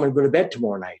guarantee I'm going to go to bed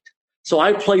tomorrow night. So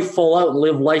I play full out and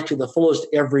live life to the fullest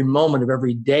every moment of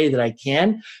every day that I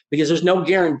can, because there's no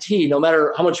guarantee, no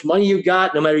matter how much money you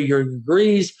got, no matter your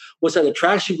degrees, what side of the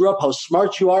tracks you grew up, how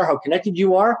smart you are, how connected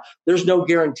you are, there's no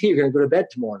guarantee you're going to go to bed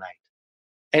tomorrow night.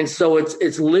 And so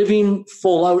it's living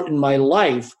full out in my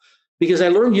life, because I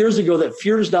learned years ago that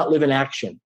fear does not live in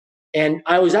action. And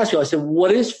I always ask people, I said,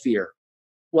 what is fear?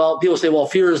 Well, people say, well,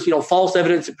 fear is, false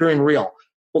evidence appearing real.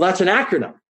 Well, that's an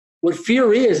acronym. What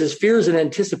fear is fear is an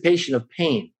anticipation of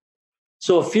pain.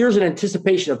 So if fear is an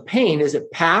anticipation of pain, is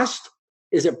it past,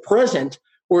 is it present,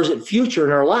 or is it future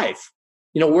in our life?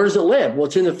 Where does it live? Well,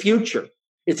 it's in the future.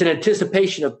 It's an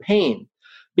anticipation of pain,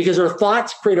 because our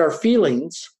thoughts create our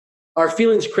feelings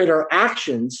create our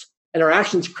actions, and our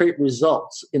actions create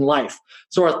results in life.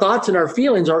 So our thoughts and our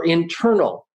feelings are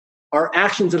internal. Our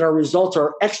actions and our results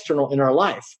are external in our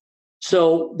life.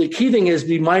 So the key thing is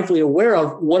be mindfully aware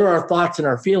of what are our thoughts and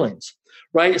our feelings,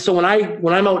 right? So when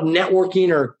I'm out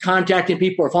networking or contacting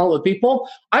people or following up with people,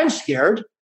 I'm scared.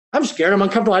 I'm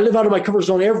uncomfortable. I live out of my comfort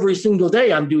zone every single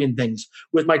day. I'm doing things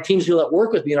with my teams who that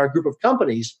work with me in our group of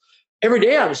companies. Every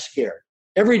day I'm scared.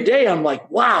 Every day I'm like,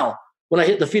 wow, when I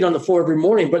hit the feet on the floor every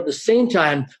morning. But at the same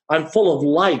time, I'm full of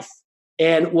life.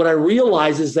 And what I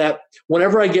realize is that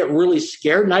whenever I get really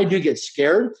scared, and I do get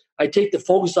scared, I take the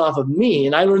focus off of me.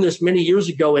 And I learned this many years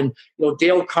ago in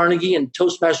Dale Carnegie and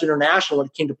Toastmasters International when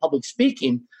it came to public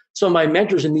speaking. Some of my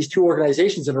mentors in these two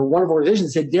organizations that are wonderful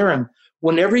organizations said, Darren,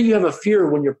 whenever you have a fear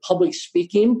when you're public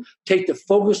speaking, take the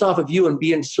focus off of you and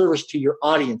be in service to your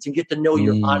audience and get to know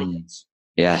your audience.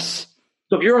 Yes.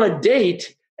 So if you're on a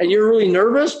date and you're really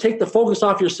nervous, take the focus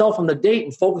off yourself on the date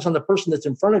and focus on the person that's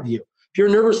in front of you. If you're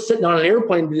nervous sitting on an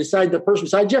airplane to decide the person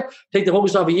beside you, take the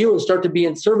focus off of you and start to be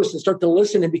in service and start to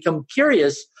listen and become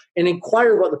curious and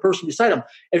inquire about the person beside them.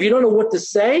 If you don't know what to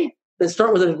say, then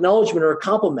start with an acknowledgement or a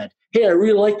compliment. Hey, I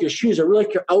really like your shoes. I really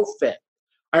like your outfit.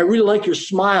 I really like your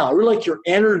smile. I really like your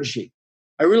energy.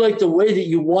 I really like the way that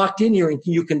you walked in here and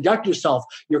you conduct yourself,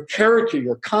 your character,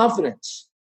 your confidence.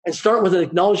 And start with an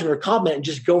acknowledgement or compliment and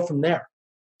just go from there.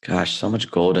 Gosh, so much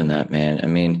gold in that, man. I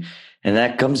mean, and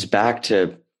that comes back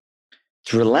to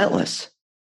it's relentless,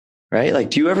 right? Like,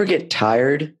 do you ever get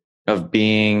tired of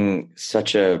being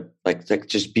such a, like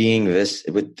just being this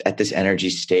at this energy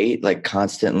state, like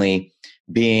constantly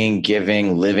being,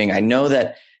 giving, living? I know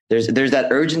that there's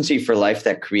that urgency for life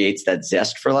that creates that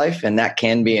zest for life, and that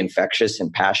can be infectious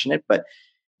and passionate, but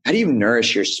how do you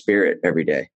nourish your spirit every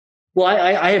day? Well,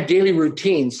 I have daily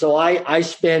routines. So I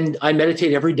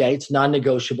meditate every day. It's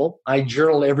non-negotiable. I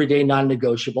journal every day,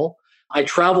 non-negotiable. I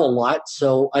travel a lot.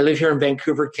 So I live here in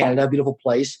Vancouver, Canada, a beautiful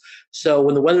place. So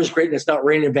when the weather's great and it's not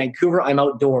raining in Vancouver, I'm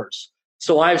outdoors.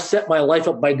 So I've set my life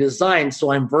up by design.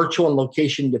 So I'm virtual and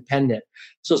location dependent.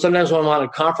 So sometimes when I'm on a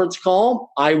conference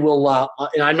call, I will,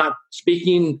 and I'm not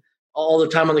speaking all the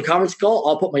time on the conference call,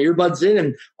 I'll put my earbuds in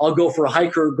and I'll go for a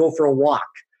hike or go for a walk.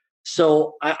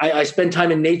 So I spend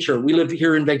time in nature. We live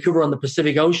here in Vancouver on the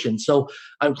Pacific Ocean. So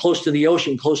I'm close to the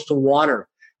ocean, close to water.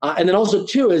 And then also,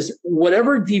 too, is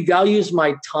whatever devalues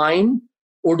my time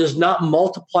or does not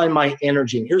multiply my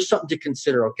energy. And here's something to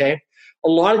consider, okay? A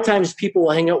lot of times people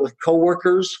will hang out with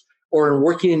coworkers or in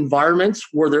working environments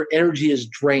where their energy is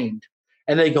drained.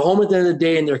 And they go home at the end of the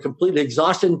day and they're completely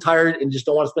exhausted and tired and just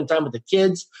don't want to spend time with the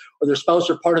kids or their spouse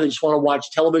or partner. They just want to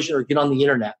watch television or get on the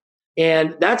internet.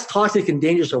 And that's toxic and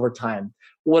dangerous over time.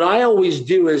 What I always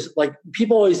do is, like,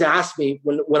 people always ask me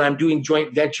when I'm doing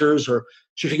joint ventures or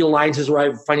strategic alliances where I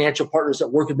have financial partners that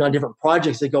work with me on different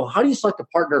projects, they go, how do you select a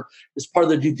partner as part of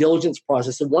the due diligence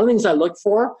process? And one of the things I look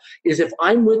for is, if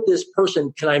I'm with this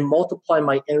person, can I multiply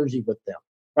my energy with them,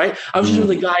 right? I was just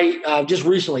with a guy just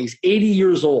recently. He's 80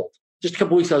 years old. Just a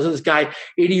couple of weeks ago, I was with this guy,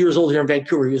 80 years old here in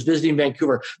Vancouver. He was visiting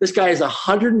Vancouver. This guy has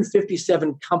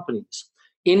 157 companies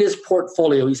in his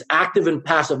portfolio. He's active and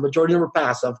passive. Majority of them are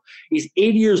passive. He's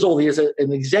 80 years old. He has an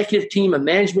executive team, a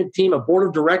management team, a board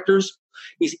of directors.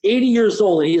 He's 80 years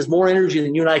old, and he has more energy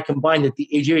than you and I combined at the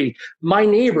age of 80. My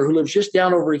neighbor, who lives just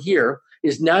down over here,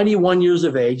 is 91 years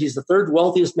of age. He's the third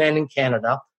wealthiest man in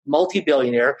Canada,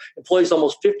 multi-billionaire, employs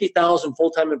almost 50,000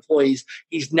 full-time employees.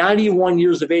 He's 91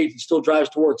 years of age. He still drives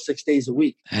to work 6 days a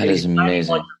week. That is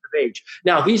amazing. 91 years of age.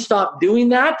 Now, if he stopped doing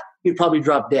that, he'd probably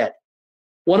drop dead.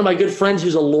 One of my good friends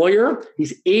who's a lawyer,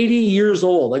 he's 80 years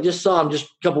old. I just saw him just a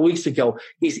couple of weeks ago.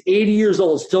 He's 80 years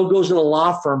old, still goes in a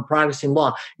law firm practicing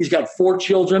law. He's got 4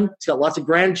 children. He's got lots of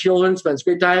grandchildren, spends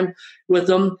great time with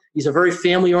them. He's a very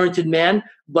family-oriented man,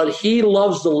 but he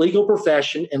loves the legal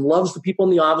profession and loves the people in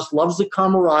the office, loves the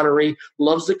camaraderie,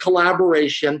 loves the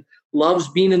collaboration, loves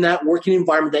being in that working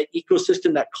environment, that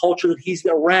ecosystem, that culture that he's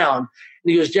around.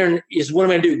 And he goes, Darren, what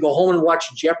am I going to do? Go home and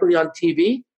watch Jeopardy on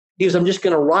TV? He goes, I'm just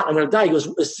going to rot. I'm going to die. He goes,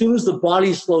 as soon as the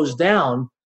body slows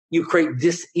down, you create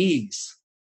dis-ease.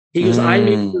 He goes,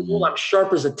 I'm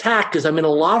sharp as a tack because I'm in a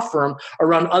law firm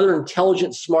around other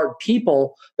intelligent, smart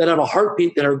people that have a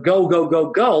heartbeat that are go, go,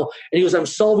 go, go. And he goes, I'm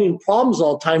solving problems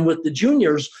all the time with the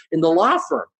juniors in the law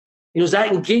firm. He goes,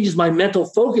 that engages my mental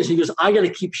focus. He goes, I got to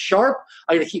keep sharp.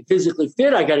 I got to keep physically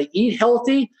fit. I got to eat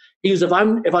healthy. He goes, if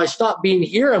I stop being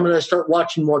here, I'm going to start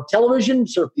watching more television,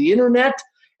 surf the internet.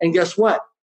 And guess what?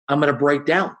 I'm going to break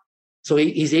down. So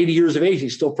he's 80 years of age.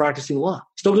 He's still practicing law.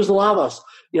 Still goes to law house,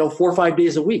 4 or 5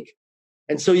 days a week.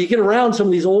 And so you get around some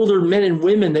of these older men and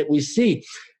women that we see.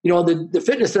 The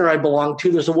fitness center I belong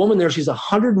to, there's a woman there. She's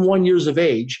 101 years of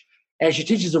age, and she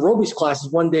teaches aerobics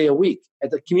classes 1 day a week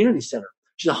at the community center.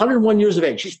 She's 101 years of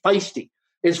age. She's feisty.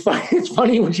 It's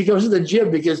funny when she goes to the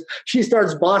gym because she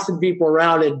starts bossing people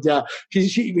around, and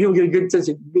people get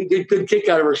a good kick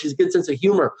out of her. She's a good sense of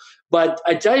humor. But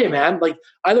I tell you, man, like,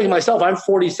 I look at myself, I'm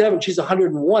 47, she's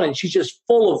 101, and she's just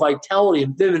full of vitality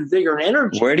and vigor and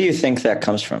energy. Where do you think that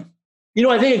comes from?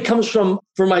 I think it comes from,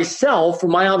 for myself, from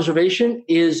my observation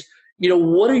is,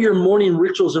 what are your morning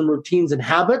rituals and routines and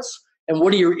habits? And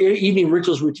what are your evening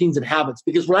rituals, routines, and habits?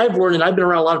 Because what I've learned, and I've been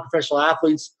around a lot of professional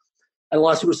athletes and a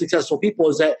lot of super successful people,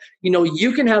 is that,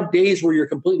 you can have days where you're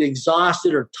completely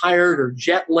exhausted or tired or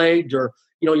jet lagged or,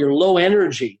 you're low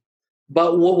energy.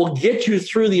 But what will get you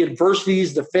through the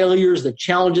adversities, the failures, the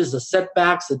challenges, the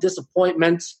setbacks, the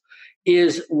disappointments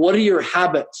is, what are your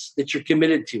habits that you're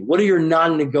committed to? What are your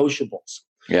non-negotiables?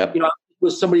 Yep. I was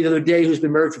with somebody the other day who's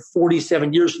been married for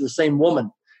 47 years to the same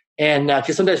woman. And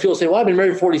because sometimes people say, well, I've been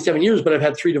married for 47 years, but I've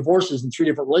had 3 divorces and 3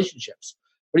 different relationships.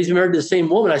 But he's been married to the same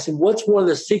woman. I said, what's one of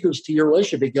the secrets to your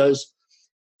relationship? Because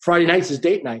Friday nights is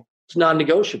date night. It's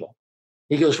non-negotiable.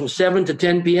 He goes, from 7 to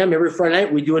 10 p.m. every Friday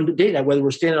night, we do a date night, whether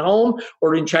we're staying at home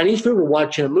or eating Chinese food, we're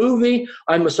watching a movie,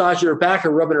 I'm massaging her back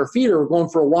or rubbing her feet, or we're going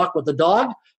for a walk with the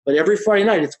dog. But every Friday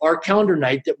night, it's our calendar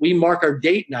night that we mark our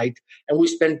date night, and we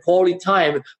spend quality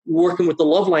time working with the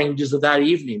love languages of that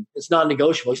evening. It's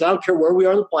non-negotiable. He said, I don't care where we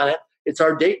are on the planet, it's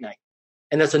our date night.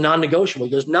 And that's a non-negotiable.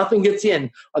 He goes, nothing gets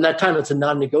in on that time. It's a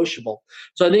non-negotiable.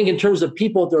 So I think in terms of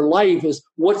people with their life is,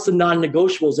 what's the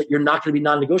non-negotiables that you're not going to be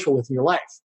non-negotiable with in your life?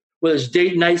 Whether it's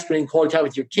date night, spending quality time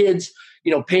with your kids,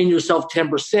 paying yourself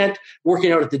 10%,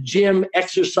 working out at the gym,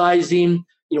 exercising,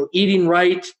 eating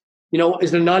right,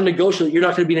 is a non-negotiable that you're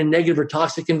not going to be in a negative or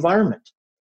toxic environment?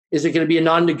 Is it going to be a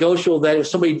non-negotiable that if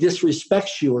somebody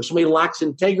disrespects you or somebody lacks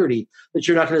integrity, that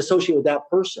you're not going to associate with that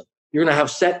person? You're going to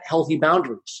have set healthy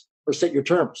boundaries or set your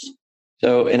terms.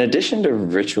 So in addition to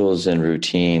rituals and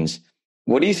routines,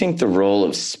 what do you think the role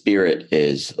of spirit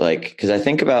is? Because I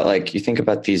think about, you think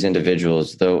about these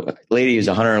individuals, the lady who's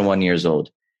 101 years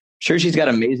old. Sure, she's got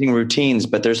amazing routines,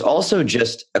 but there's also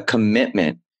just a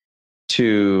commitment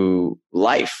to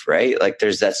life, right?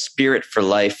 There's that spirit for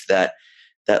life, that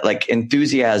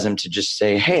enthusiasm to just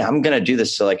say, hey, I'm going to do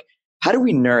this. So how do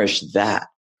we nourish that?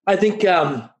 I think,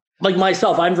 like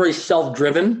myself, I'm very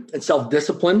self-driven and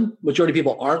self-disciplined. Majority of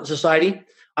people aren't in society.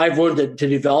 I've learned to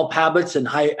develop habits and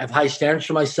have high standards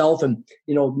for myself, and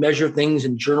measure things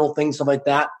and journal things, stuff like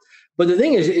that. But the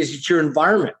thing is it's your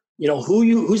environment.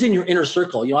 who's in your inner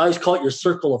circle. I always call it your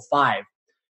circle of 5,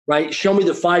 right? Show me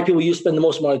the 5 people you spend the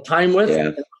most amount of time with, and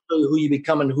I'll show you who you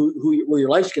become and where your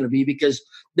life's going to be, because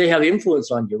they have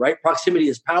influence on you, right? Proximity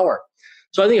is power.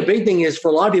 So I think a big thing is for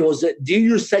a lot of people is that, do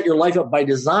you set your life up by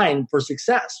design for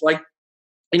success? Like,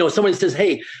 somebody says,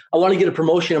 hey, I want to get a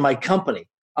promotion in my company.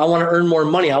 I want to earn more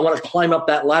money. I want to climb up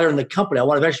that ladder in the company. I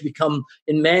want to eventually become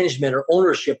in management or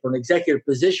ownership or an executive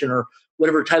position or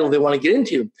whatever title they want to get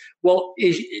into. Well,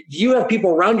 do you have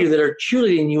people around you that are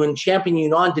cheerleading you and championing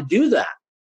you on to do that,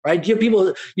 right? Do you have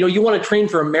people, you want to train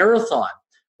for a marathon,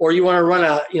 or you want to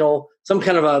run some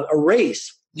kind of a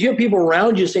race? Do you have people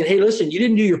around you saying, hey, listen, you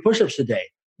didn't do your push-ups today.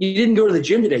 You didn't go to the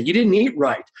gym today. You didn't eat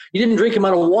right. You didn't drink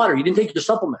amount of water. You didn't take your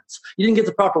supplements. You didn't get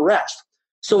the proper rest.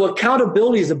 So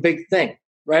accountability is a big thing,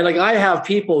 right? Like, I have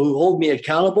people who hold me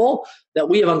accountable that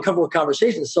we have uncomfortable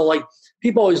conversations. So like,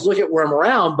 people always look at where I'm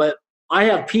around, but I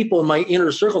have people in my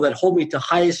inner circle that hold me to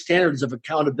highest standards of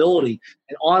accountability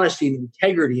and honesty and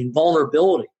integrity and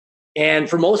vulnerability. And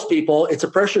for most people, it's a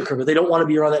pressure cooker. They don't want to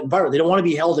be around that environment. They don't want to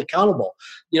be held accountable.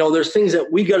 There's things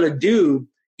that we got to do,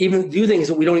 even do things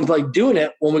that we don't even like doing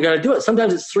it when we got to do it.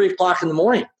 Sometimes it's 3:00 in the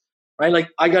morning, right? Like,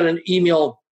 I got an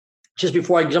email just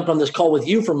before I jumped on this call with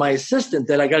you from my assistant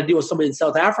that I got to deal with somebody in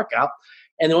South Africa.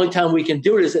 And the only time we can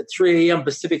do it is at 3 a.m.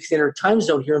 Pacific Standard Time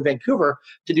Zone here in Vancouver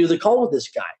to do the call with this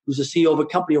guy who's the CEO of a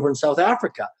company over in South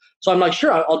Africa. So I'm like,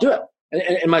 sure, I'll do it.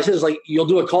 And my sister's like, you'll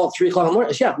do a call at 3:00 in the morning?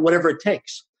 I said, yeah, whatever it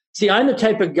takes. See, I'm the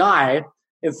type of guy,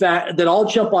 in fact, that I'll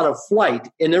jump on a flight,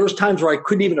 and there was times where I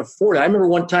couldn't even afford it. I remember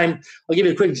one time, I'll give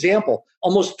you a quick example.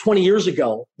 Almost 20 years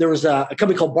ago, there was a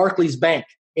company called Barclays Bank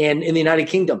in the United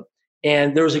Kingdom.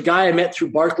 And there was a guy I met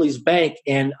through Barclays Bank,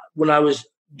 and when I was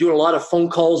doing a lot of phone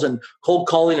calls and cold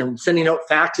calling and sending out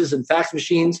faxes and fax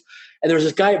machines, and there was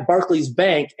this guy at Barclays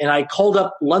Bank, and I called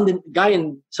up London, guy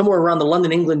in somewhere around the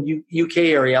London, England, UK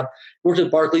area, worked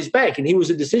at Barclays Bank, and he was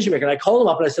a decision maker. And I called him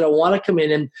up and I said, I want to come in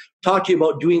and talk to you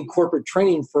about doing corporate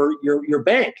training for your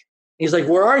bank. He's like,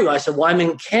 where are you? I said, well, I'm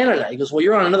in Canada. He goes, well,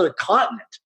 you're on another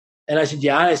continent. And I said,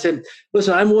 yeah. I said,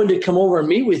 listen, I'm willing to come over and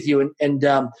meet with you.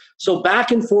 So back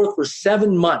and forth for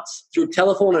 7 months through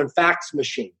telephone and fax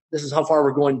machine. This is how far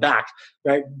we're going back,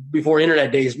 right? Before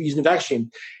internet days, using the fax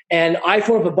machine. And I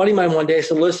phoned up a buddy of mine one day. I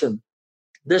said, listen,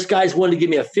 this guy's willing to give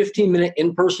me a 15-minute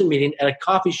in-person meeting at a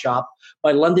coffee shop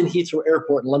by London Heathrow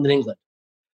Airport in London, England.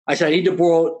 I said, I need to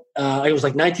borrow, it was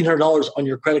like $1,900 on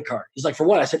your credit card. He's like, for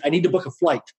what? I said, I need to book a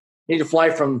flight. I need to fly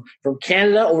from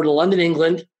Canada over to London,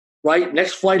 England, right?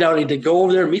 Next flight out, I need to go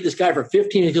over there and meet this guy for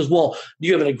 15. He goes, well, do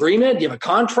you have an agreement? Do you have a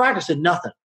contract? I said,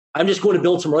 nothing. I'm just going to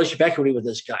build some relationship equity with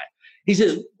this guy. He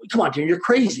says, come on, dude, you're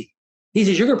crazy. He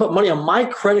says, you're going to put money on my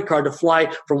credit card to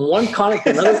fly from one continent to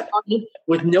another continent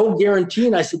with no guarantee.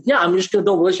 And I said, yeah, I'm just going to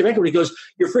build relationship equity. He goes,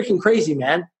 you're freaking crazy,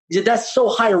 man. He said, that's so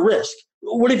high risk.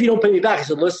 What if you don't pay me back? I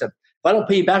said, listen, if I don't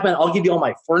pay you back, man, I'll give you all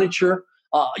my furniture.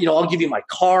 I'll give you my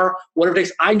car, whatever it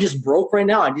takes. I'm just broke right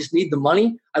now. I just need the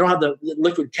money. I don't have the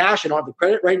liquid cash. I don't have the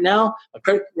credit right now. My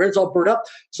credit's all burned up.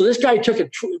 So this guy took a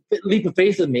leap of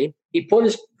faith with me. He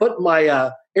put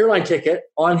my airline ticket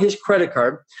on his credit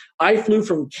card. I flew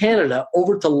from Canada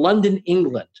over to London,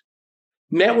 England,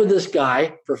 met with this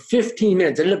guy for 15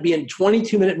 minutes. It ended up being a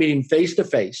 22-minute meeting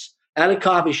face-to-face at a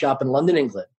coffee shop in London,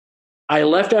 England. I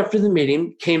left after the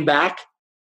meeting, came back.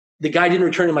 The guy didn't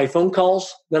return any of my phone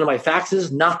calls, none of my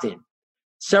faxes, nothing.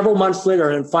 Several months later,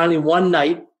 and finally one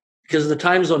night, because of the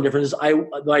time zone difference,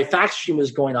 my fax machine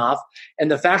was going off,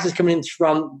 and the fax is coming in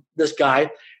from this guy. And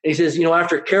he says,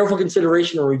 after careful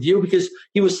consideration and review, because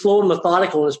he was slow and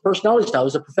methodical in his personality style, he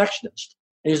was a perfectionist,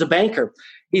 and he was a banker.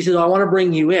 He said, I want to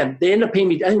bring you in. They ended up paying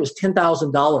me, I think it was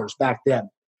 $10,000 back then,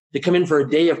 to come in for a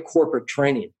day of corporate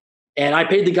training. And I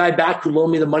paid the guy back who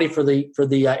loaned me the money for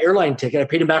the airline ticket. I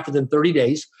paid him back within 30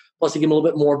 days. Plus, I give him a little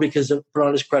bit more because of put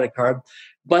on his credit card.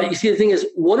 But you see, the thing is,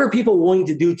 what are people willing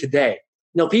to do today?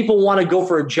 People want to go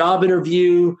for a job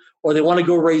interview, or they want to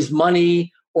go raise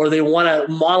money, or they want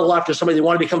to model after somebody. They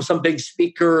want to become some big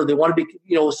speaker. They want to be,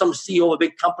 some CEO of a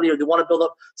big company, or they want to build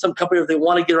up some company, or they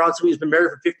want to get around somebody who's been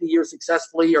married for 50 years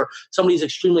successfully, or somebody who's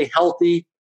extremely healthy.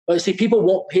 But you see, people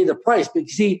won't pay the price. But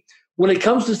you see, when it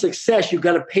comes to success, you've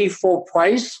got to pay full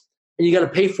price, and you got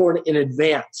to pay for it in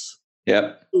advance.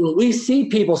 Yep. We see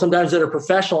people sometimes that are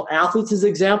professional athletes, as an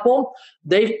example.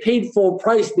 They've paid full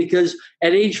price because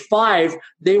at age 5,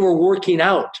 they were working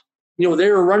out. They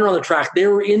were running on the track. They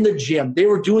were in the gym. They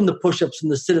were doing the push-ups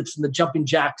and the sit-ups and the jumping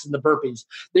jacks and the burpees.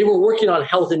 They were working on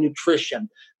health and nutrition.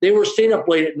 They were staying up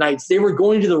late at nights. They were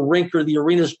going to the rink or the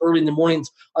arenas early in the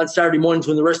mornings on Saturday mornings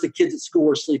when the rest of the kids at school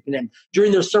were sleeping in.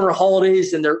 During their summer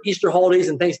holidays and their Easter holidays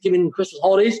and Thanksgiving and Christmas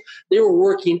holidays, they were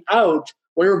working out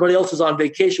when everybody else is on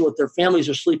vacation with their families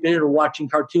or sleeping in or watching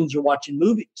cartoons or watching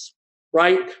movies,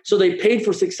 right? So they paid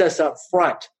for success up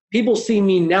front. People see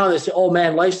me now, they say, oh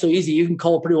man, life's so easy. You can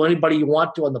call pretty well anybody you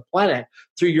want to on the planet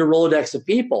through your Rolodex of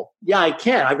people. Yeah, I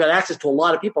can. I've got access to a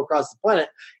lot of people across the planet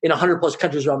in 100 plus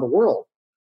countries around the world.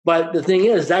 But the thing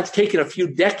is, that's taken a few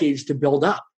decades to build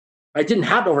up. It didn't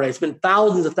happen overnight. It's been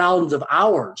thousands of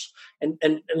hours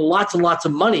and lots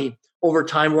of money over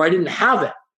time where I didn't have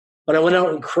it. But I went out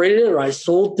and created it, or I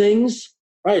sold things,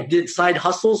 right? I did side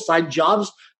hustles, side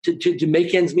jobs to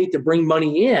make ends meet, to bring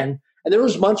money in. And there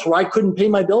was months where I couldn't pay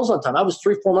my bills on time. I was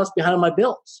 3-4 months behind on my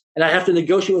bills. And I have to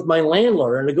negotiate with my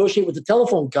landlord, or negotiate with the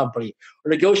telephone company, or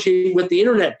negotiate with the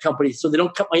internet company so they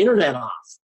don't cut my internet off,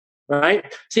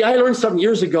 right? See, I learned something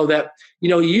years ago that,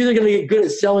 you're either going to get good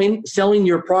at selling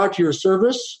your product or your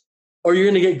service, or you're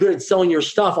going to get good at selling your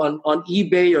stuff on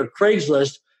eBay or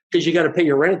Craigslist, because you got to pay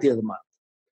your rent at the end of the month.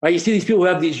 Right? You see these people who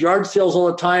have these yard sales all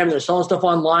the time. They're selling stuff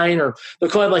online, or they're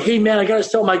calling like, hey, man, I got to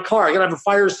sell my car. I got to have a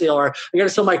fire sale, or I got to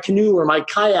sell my canoe or my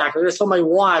kayak, or I got to sell my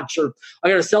watch, or I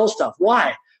got to sell stuff.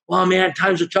 Why? Well, man,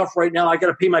 times are tough right now. I got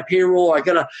to pay my payroll. I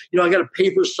got to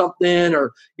pay for something,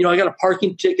 or, I got a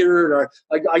parking ticket, or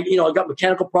I got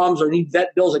mechanical problems, or I need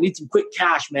vet bills. I need some quick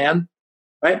cash, man.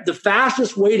 Right? The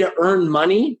fastest way to earn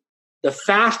money, the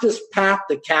fastest path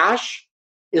to cash,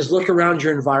 is look around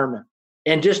your environment.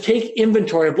 And just take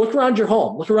inventory of, look around your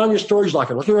home, look around your storage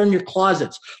locker, look around your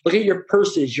closets, look at your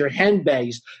purses, your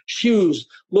handbags, shoes,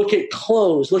 look at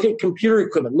clothes, look at computer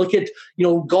equipment, look at,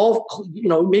 golf,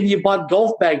 maybe you bought a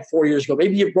golf bag 4 years ago.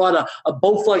 Maybe you brought a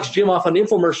Bowflex gym off an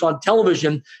infomercial on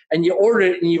television and you ordered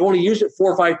it and you've only used it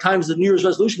 4 or 5 times the New Year's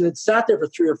resolution. It sat there for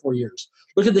 3 or 4 years.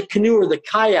 Look at the canoe or the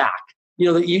kayak,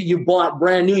 that you bought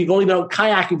brand new. You've only been out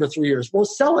kayaking for 3 years. Well,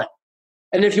 sell it.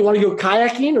 And if you want to go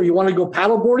kayaking or you want to go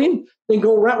paddleboarding, then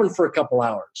go rent one for a couple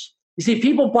hours. You see,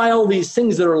 people buy all these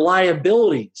things that are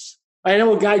liabilities. I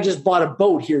know a guy just bought a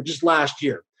boat here just last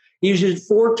year. He used it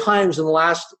 4 times in the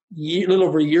last year, little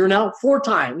over a year now, 4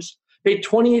 times, paid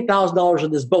 $28,000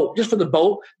 on this boat, just for the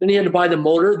boat. Then he had to buy the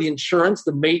motor, the insurance,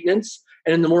 the maintenance,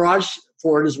 and then the mirage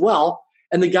for it as well.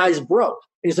 And the guy's broke.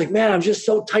 And he's like, man, I'm just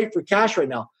so tight for cash right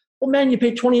now. Well, man, you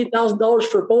paid $28,000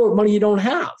 for a boat of money you don't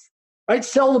have. Right?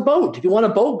 Sell the boat. If you want a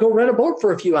boat, go rent a boat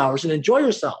for a few hours and enjoy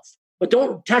yourself. But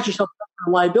don't attach yourself to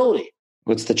a liability.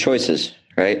 What's the choices,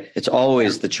 right? It's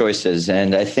always the choices.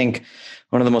 And I think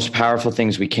one of the most powerful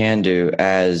things we can do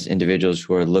as individuals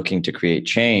who are looking to create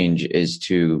change is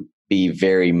to be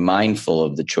very mindful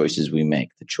of the choices we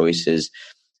make. The choices,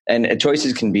 and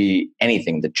choices can be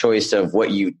anything. The choice of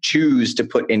what you choose to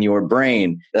put in your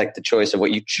brain, like the choice of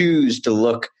what you choose to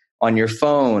look on your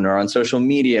phone or on social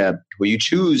media, who you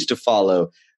choose to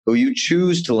follow, who you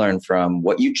choose to learn from,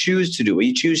 what you choose to do, what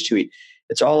you choose to eat.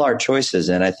 It's all our choices.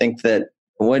 And I think that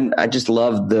I just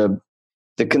love the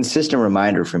consistent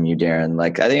reminder from you, Darren.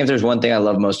 Like, I think if there's one thing I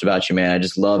love most about you, man, I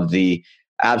just love the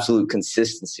absolute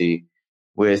consistency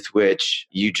with which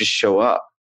you just show up.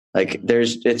 Like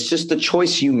it's just the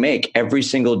choice you make every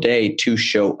single day to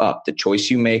show up, the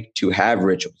choice you make to have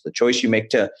rituals, the choice you make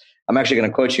to, I'm actually going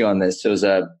to quote you on this.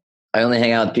 So I only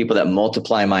hang out with people that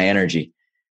multiply my energy.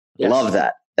 Yes. Love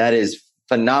that. That is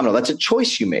phenomenal. That's a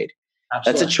choice you made.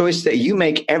 Absolutely. That's a choice that you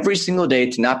make every single day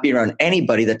to not be around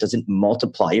anybody that doesn't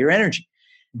multiply your energy.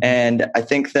 Mm-hmm. And I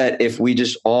think that if we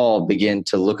just all begin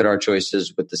to look at our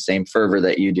choices with the same fervor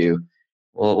that you do,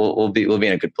 we'll be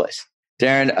in a good place.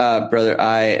 Darren, brother,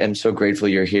 I am so grateful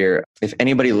you're here. If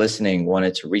anybody listening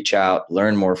wanted to reach out,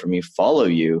 learn more from you, follow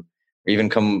you, or even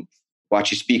come watch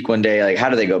you speak one day, like how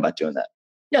do they go about doing that?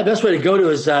 Yeah, best way to go to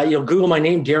is Google my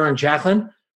name, Darren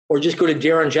Jacklin, or just go to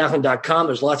darrenjacklin.com.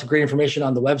 There's lots of great information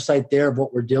on the website there of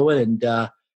what we're doing. And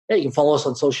you can follow us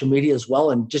on social media as well.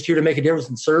 And just here to make a difference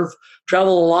and serve.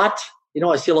 Travel a lot.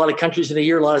 I see a lot of countries in a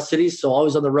year, a lot of cities. So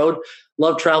always on the road.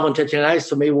 Love traveling to Chennai.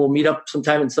 So maybe we'll meet up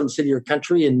sometime in some city or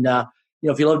country. And,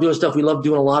 if you love doing stuff, we love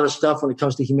doing a lot of stuff when it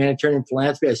comes to humanitarian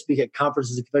philanthropy. I speak at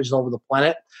conferences and conventions all over the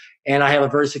planet. And I have a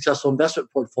very successful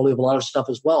investment portfolio of a lot of stuff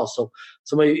as well. So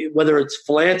somebody, whether it's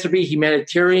philanthropy,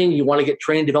 humanitarian, you want to get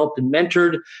trained, developed, and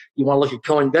mentored, you want to look at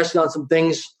co-investing on some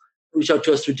things, reach out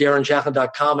to us through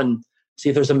darrenjacklin.com and see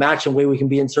if there's a match and way we can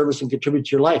be in service and contribute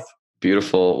to your life.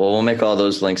 Beautiful. Well, we'll make all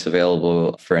those links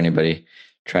available for anybody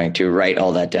trying to write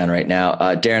all that down right now.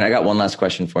 Darren, I got one last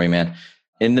question for you, man.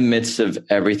 In the midst of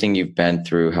everything you've been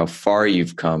through, how far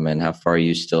you've come and how far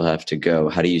you still have to go,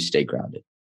 how do you stay grounded?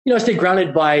 I stay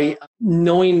grounded by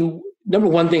knowing, number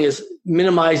one thing is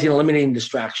minimizing, eliminating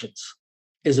distractions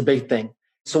is a big thing.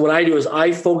 So what I do is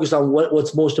I focus on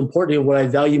what's most important and what I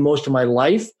value most in my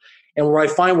life. And where I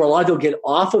find where a lot of people get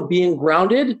off of being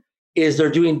grounded is they're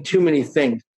doing too many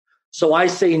things. So I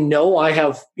say no. I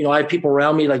have people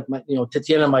around me like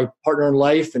Tatiana, my partner in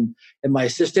life, and my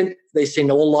assistant. They say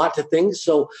no a lot to things.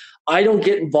 So I don't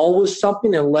get involved with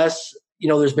something unless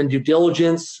there's been due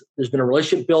diligence, there's been a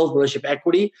relationship build, relationship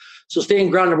equity. So staying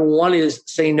grounded, number one, is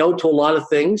say no to a lot of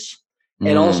things,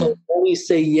 and also only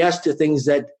say yes to things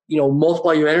that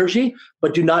multiply your energy,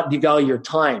 but do not devalue your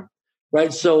time.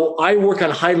 Right. So I work on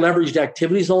high leveraged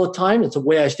activities all the time. It's a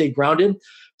way I stay grounded.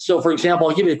 So, for example,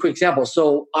 I'll give you a quick example.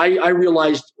 So I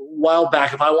realized a while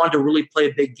back, if I wanted to really play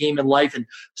a big game in life and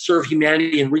serve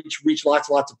humanity and reach lots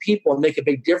and lots of people and make a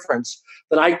big difference,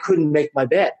 that I couldn't make my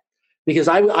bed, because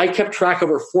I kept track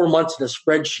over 4 months in a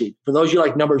spreadsheet. For those of you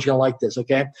like numbers, you're going to like this,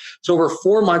 okay? So over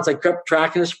 4 months, I kept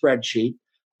track in a spreadsheet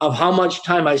of how much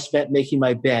time I spent making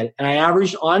my bed. And I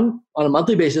averaged on a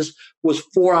monthly basis was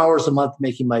 4 hours a month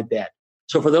making my bed.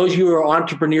 So for those of you who are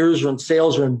entrepreneurs or in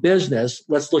sales or in business,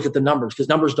 let's look at the numbers, because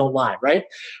numbers don't lie, right?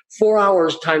 4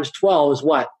 hours times 12 is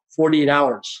what? 48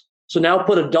 hours. So now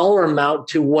put a dollar amount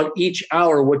to what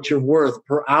you're worth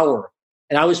per hour.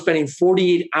 And I was spending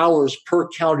 48 hours per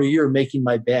calendar year making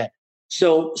my bed.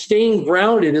 So staying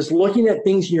grounded is looking at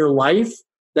things in your life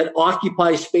that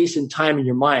occupy space and time in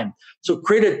your mind. So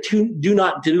create a do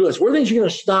not do list. What are things you're going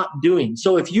to stop doing?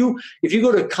 So if you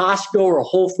go to Costco or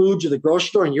Whole Foods or the grocery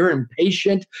store and you're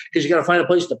impatient because you got to find a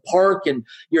place to park, and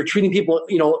you're treating people,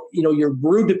 you're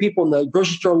rude to people in the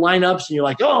grocery store lineups, and you're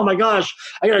like, oh my gosh,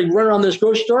 I got to run around this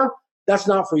grocery store. That's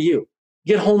not for you.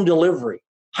 Get home delivery.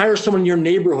 Hire someone in your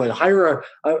neighborhood. Hire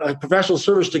a professional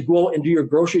service to go out and do your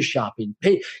grocery shopping.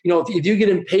 Pay, if you get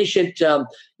impatient,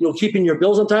 keeping your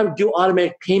bills on time, do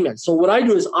automatic payments. So what I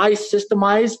do is I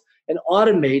systemize and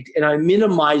automate, and I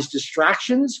minimize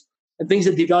distractions and things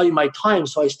that devalue my time,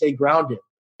 so I stay grounded.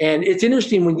 And it's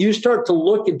interesting when you start to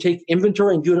look and take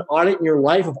inventory and do an audit in your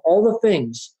life of all the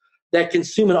things that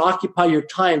consume and occupy your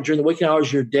time during the waking hours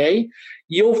of your day,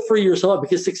 you'll free yourself up,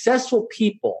 because successful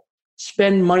people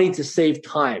spend money to save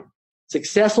time.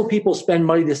 Successful people spend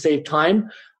money to save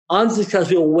time. Unsuccessful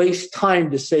people waste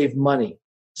time to save money.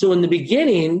 So in the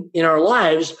beginning in our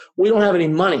lives, we don't have any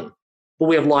money, but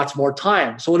we have lots more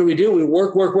time. So what do? We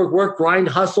work, grind,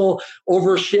 hustle,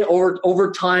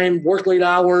 overtime, work late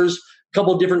hours, a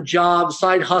couple of different jobs,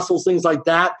 side hustles, things like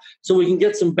that. So we can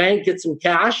get some bank, get some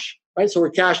cash, right? So we're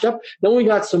cashed up. Then we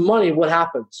got some money. What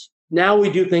happens? Now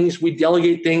we do things, we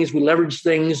delegate things, we leverage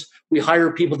things, we hire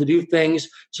people to do things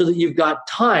so that you've got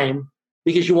time,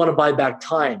 because you want to buy back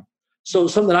time. So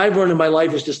something I've learned in my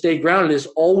life is to stay grounded is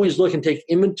always look and take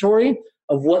inventory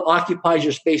of what occupies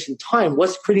your space and time.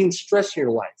 What's creating stress in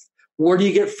your life? Where do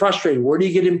you get frustrated? Where do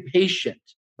you get impatient?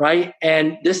 Right?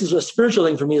 And this is a spiritual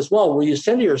thing for me as well, where you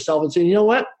center yourself and say, you know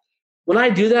what? When I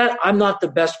do that, I'm not the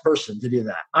best person to do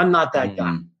that. I'm not that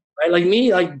guy. Right? Like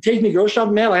me, take me grocery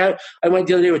shopping, man. I went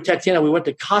the other day with Tatiana. We went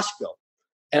to Costco,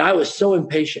 and I was so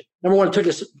impatient. Number one, it took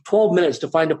us 12 minutes to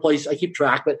find a place. I keep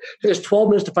track, but it took us 12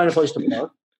 minutes to find a place to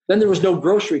park. Then there was no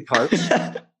grocery carts,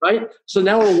 right? So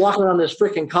now we're walking around this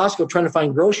freaking Costco trying to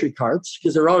find grocery carts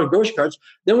because they're out of grocery carts.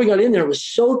 Then we got in there. It was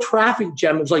so traffic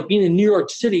jam. It was like being in New York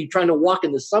City trying to walk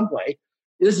in the subway.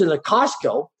 This is in a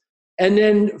Costco. And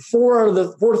then 4 out of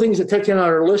the 4 things that Tatiana on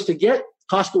our list to get,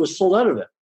 Costco was sold out of it.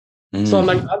 So I'm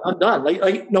like, I'm done.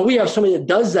 We have somebody that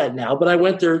does that now, but I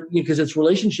went there because it's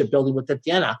relationship building with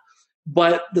Tatiana.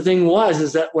 But the thing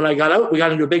is that when I got out, we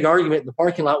got into a big argument in the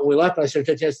parking lot when we left. And I said,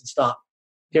 Tatiana, stop.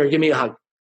 Here, give me a hug.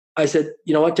 I said,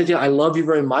 you know what, Tatiana, I love you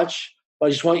very much, but I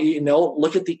just want you to know,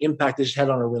 look at the impact this had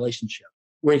on our relationship.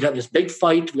 We got this big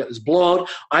fight, we got this blowout.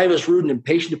 I was rude and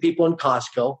impatient to people in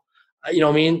Costco. You know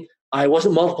what I mean? I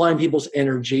wasn't multiplying people's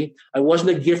energy. I wasn't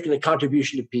a gift and a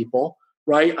contribution to people.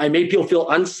 Right? I made people feel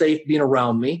unsafe being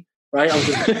around me. Right?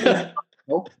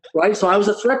 Right? So I was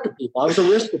a threat to people. I was a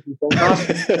risk to people.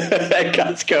 At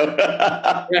Costco.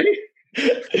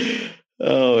 Right?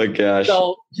 Oh my gosh.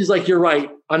 So she's like, you're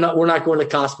right. We're not going to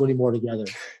Costco anymore together.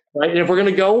 Right? And if we're going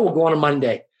to go, we'll go on a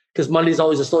Monday, because Monday's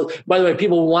always a slow. By the way,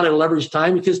 people want to leverage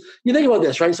time, because you think about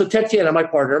this, right? So Tatiana, my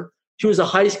partner, she was a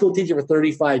high school teacher for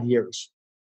 35 years.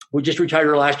 We just retired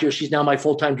her last year. She's now my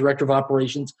full-time director of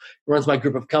operations, runs my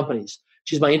group of companies.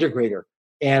 She's my integrator,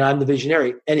 and I'm the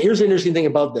visionary. And here's the interesting thing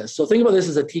about this. So think about this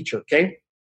as a teacher, okay?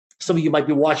 Some of you might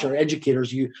be watching, or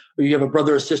educators, or you have a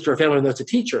brother or sister or family member that's a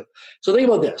teacher. So think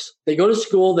about this. They go to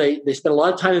school. They spend a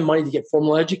lot of time and money to get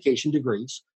formal education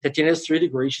degrees. Tatiana has 3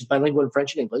 degrees. She's bilingual in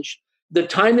French and English. The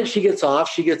time that she gets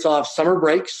off summer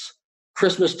breaks,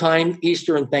 Christmas time,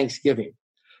 Easter, and Thanksgiving.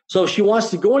 So if she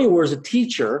wants to go anywhere as a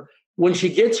teacher, when she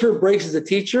gets her breaks as a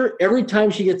teacher, every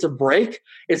time she gets a break,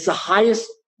 it's the highest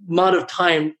amount of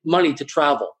time, money to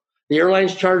travel. The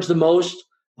airlines charge the most,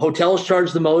 hotels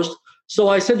charge the most. So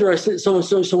I said to her, I said, so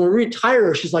when we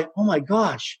retire, she's like, oh my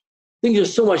gosh, things are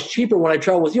so much cheaper when I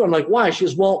travel with you. I'm like, why? She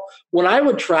goes, well, when I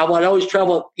would travel, I'd always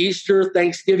travel at Easter,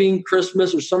 Thanksgiving,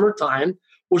 Christmas, or summertime,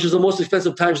 which is the most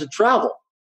expensive times to travel,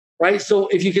 right? So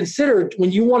if you consider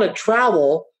when you want to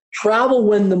travel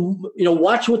when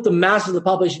watch what the masses of the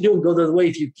population do and go the other way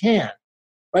if you can,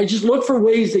 right? Just look for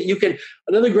ways that you can.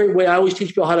 Another great way, I always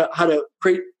teach people how to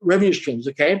create revenue streams,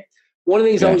 okay? One of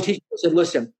the things I always teach people, I said,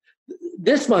 listen,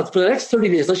 this month, for the next 30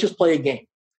 days, let's just play a game.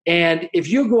 And if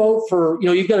you go out for,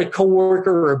 you've got a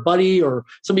coworker or a buddy or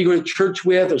somebody you go to church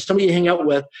with or somebody you hang out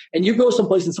with, and you go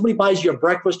someplace and somebody buys you a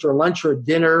breakfast or a lunch or a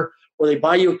dinner, or they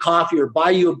buy you a coffee or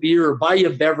buy you a beer or buy you a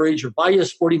beverage or buy you a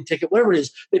sporting ticket, whatever it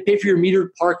is, they pay for your metered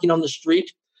parking on the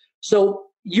street. So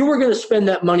you were going to spend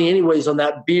that money anyways on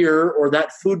that beer or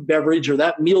that food beverage or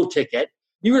that meal ticket.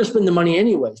 You're going to spend the money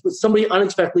anyways, but somebody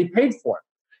unexpectedly paid for it.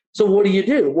 So what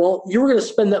do? Well, you were going to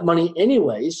spend that money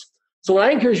anyways. So what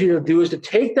I encourage you to do is to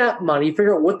take that money,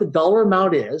 figure out what the dollar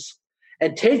amount is,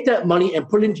 and take that money and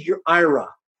put it into your IRA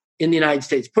in the United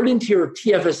States. Put it into your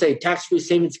TFSA, tax-free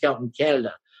savings account in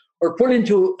Canada, or put it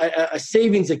into a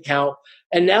savings account.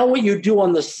 And now what you do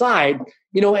on the side,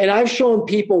 and I've shown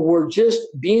people who are just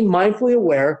being mindfully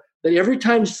aware that every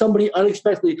time somebody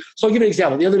unexpectedly, so I'll give you an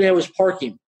example. The other day I was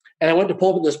parking. And I went to pull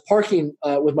up in this parking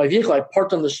with my vehicle. I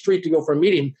parked on the street to go for a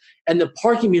meeting, and the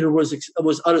parking meter was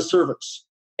out of service.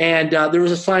 And there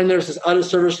was a sign there that says, out of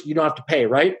service, you don't have to pay,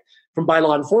 right? By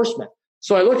law enforcement.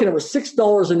 So I looked and it was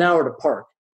 $6 an hour to park,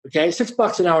 okay?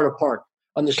 $6 an hour to park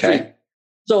on the street. Okay.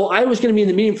 So I was going to be in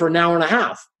the meeting for an hour and a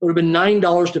half. It would have been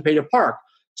 $9 to pay to park.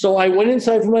 So I went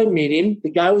inside for my meeting. The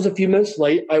guy was a few minutes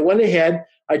late. I went ahead.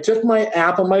 I took my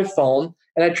app on my phone,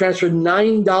 and I transferred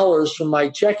 $9 from my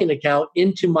checking account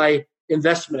into my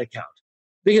investment account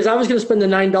because I was going to spend the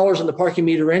 $9 on the parking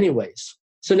meter anyways.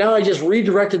 So now I just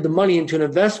redirected the money into an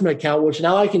investment account, which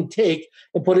now I can take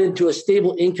and put it into a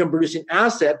stable income producing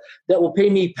asset that will pay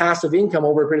me passive income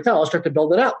over a period of time. I'll start to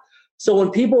build it up. So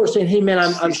when people are saying, hey, man,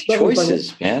 I'm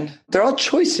choices, man. They're all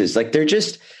choices. Like they're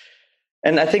just,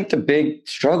 and I think the big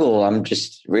struggle I'm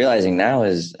just realizing now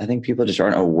is I think people just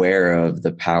aren't aware of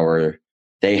the power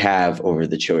they have over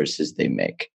the choices they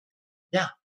make. Yeah.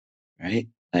 Right?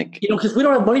 Like, because we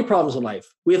don't have money problems in life.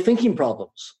 We have thinking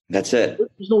problems. That's it.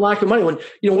 There's no lack of money. When,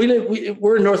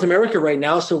 we're in North America right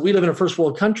now, so we live in a first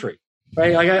world country,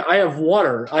 right? Like I have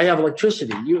water, I have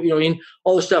electricity,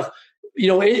 all this stuff.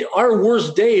 Our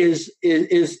worst day is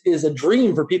a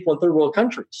dream for people in third world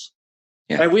countries.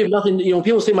 Yeah. Right? We have nothing,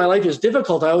 people say my life is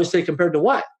difficult. I always say compared to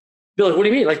what? Be like, what do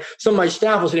you mean? Like some of my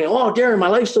staff was saying, oh, Darren, my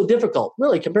life's so difficult.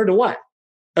 Really? Compared to what?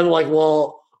 And they're like,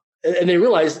 well, and they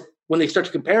realize when they start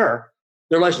to compare,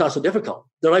 their life's not so difficult.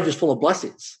 Their life is full of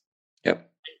blessings. Yep.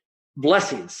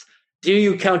 Blessings. Do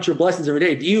you count your blessings every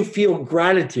day? Do you feel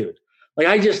gratitude? Like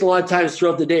I just a lot of times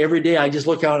throughout the day, every day, I just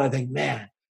look out and I think, man,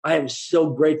 I am so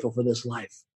grateful for this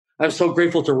life. I'm so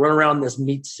grateful to run around in this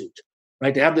meat suit,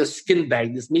 right? To have this skin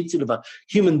bag, this meat suit of a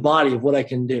human body of what I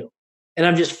can do. And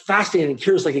I'm just fascinated and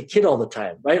curious like a kid all the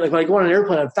time, right? Like when I go on an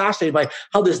airplane, I'm fascinated by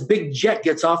how this big jet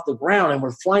gets off the ground and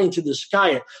we're flying through the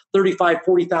sky at 35,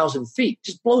 40,000 feet. It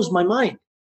just blows my mind.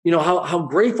 How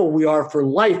grateful we are for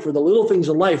life, for the little things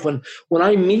in life. When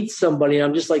I meet somebody,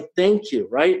 I'm just like, thank you,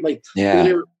 right? Like when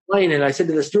they were flying, and I said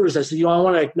to the stewardess, I said, I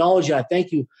want to acknowledge you. I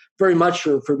thank you very much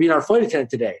for being our flight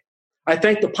attendant today. I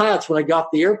thanked the pilots when I got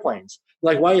off the airplanes.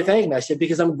 Like, why are you thanking me? I said,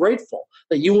 because I'm grateful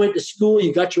that you went to school,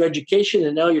 you got your education,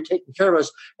 and now you're taking care of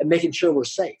us and making sure we're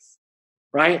safe,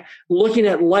 right? Looking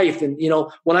at life, and,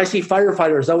 when I see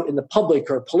firefighters out in the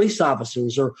public or police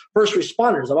officers or first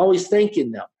responders, I'm always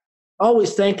thanking them.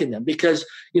 Because,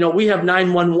 we have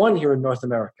 911 here in North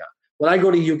America. When I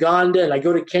go to Uganda and I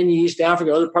go to Kenya, East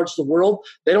Africa, other parts of the world,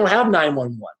 they don't have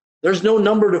 911. There's no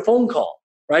number to phone call.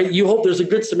 Right? You hope there's a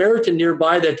good Samaritan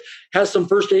nearby that has some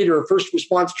first aid or first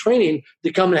response training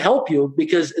to come and help you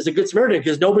because it's a good Samaritan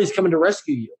because nobody's coming to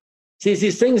rescue you. See, it's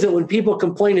these things that when people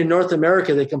complain in North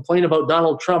America, they complain about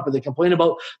Donald Trump or they complain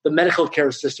about the medical care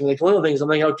system. They complain about things. I'm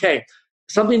thinking, okay,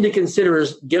 something to consider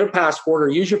is get a passport or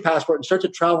use your passport and start to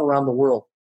travel around the world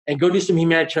and go do some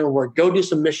humanitarian work. Go do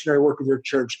some missionary work with your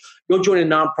church. Go join a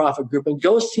nonprofit group and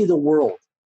go see the world.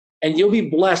 And you'll be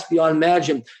blessed beyond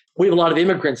imagine. We have a lot of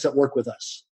immigrants that work with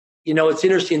us. It's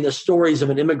interesting, the stories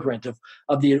of an immigrant, of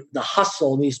the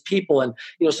hustle and these people. And,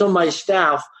 some of my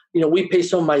staff, we pay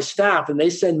some of my staff and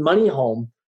they send money home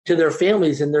to their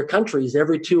families in their countries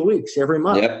every 2 weeks, every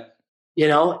month.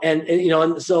 Yep.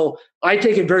 And so I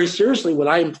take it very seriously when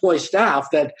I employ staff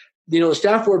that, the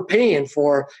staff we're paying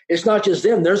for, it's not just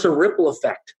them. There's a ripple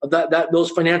effect of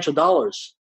those financial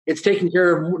dollars. It's taking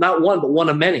care of not one, but one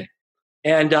of many.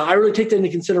 And I really take that into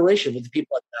consideration with the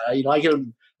people like that. I get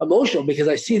emotional because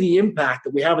I see the impact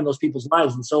that we have in those people's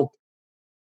lives. And so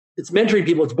it's mentoring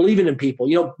people. It's believing in people,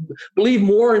 believe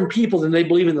more in people than they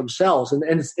believe in themselves. And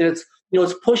it's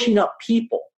pushing up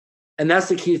people. And that's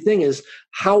the key thing is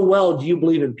how well do you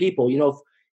believe in people?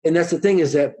 And that's the thing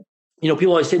is that, people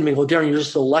always say to me, well, Darren, you're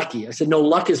just so lucky. I said, no,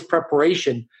 luck is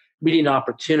preparation, meeting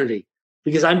opportunity,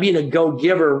 because I'm being a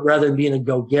go-giver rather than being a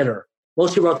go-getter.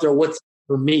 Most people out there, what's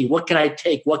for me? What can I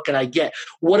take? What can I get?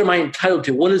 What am I entitled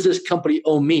to? What does this company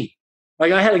owe me?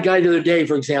 Like I had a guy the other day,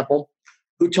 for example,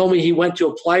 who told me he went to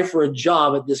apply for a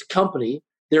job at this company.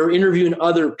 They were interviewing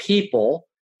other people.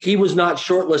 He was not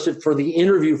shortlisted for the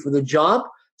interview for the job.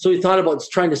 So he thought about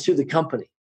trying to sue the company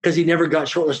because he never got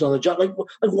shortlisted on the job. Like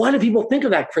why do people think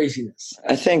of that craziness?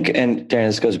 I think, and Darren,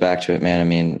 this goes back to it, man. I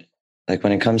mean, like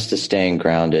when it comes to staying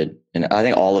grounded, and I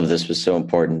think all of this was so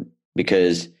important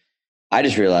because I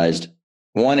just realized,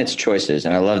 one, it's choices.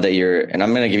 And I love that and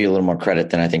I'm going to give you a little more credit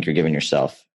than I think you're giving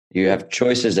yourself. You have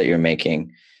choices that you're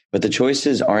making, but the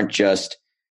choices aren't just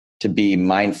to be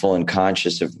mindful and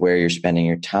conscious of where you're spending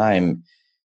your time.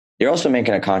 You're also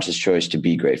making a conscious choice to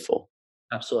be grateful.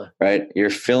 Absolutely. Right? You're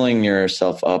filling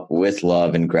yourself up with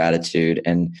love and gratitude.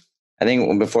 And I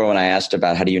think before when I asked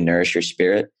about how do you nourish your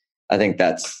spirit, I think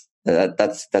that's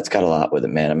got a lot with it,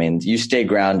 man. I mean, you stay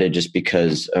grounded just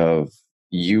because of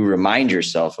you remind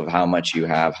yourself of how much you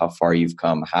have, how far you've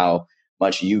come, how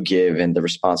much you give and the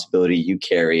responsibility you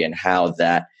carry and how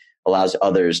that allows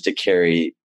others to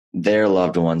carry their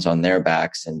loved ones on their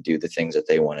backs and do the things that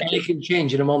they want to do. And it can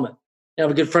change in a moment. I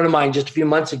have a good friend of mine just a few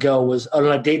months ago was out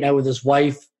on a date night with his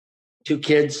wife, 2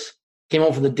 kids, came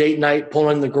home from the date night,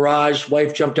 pulling in the garage.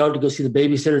 Wife jumped out to go see the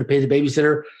babysitter, to pay the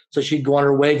babysitter so she'd go on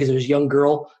her way because it was a young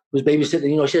girl who was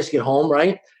babysitting. She has to get home,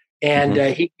 right? And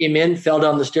he came in, fell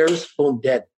down the stairs, boom,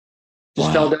 dead.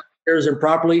 Just fell down the stairs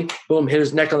improperly, boom, hit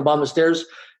his neck on the bottom of the stairs.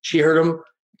 She heard him,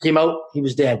 came out, he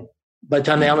was dead. By the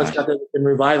time the ambulance got there, they can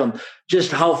revive him.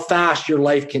 Just how fast your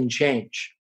life can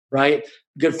change, right?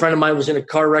 A good friend of mine was in a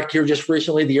car wreck here just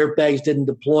recently. The airbags didn't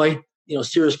deploy.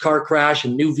 Serious car crash,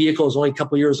 and new vehicle is only a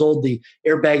couple of years old. The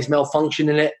airbags malfunction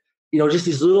in it. Just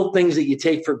these little things that you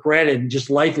take for granted, and just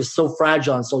life is so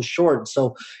fragile and so short.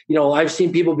 So, I've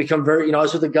seen people become very, I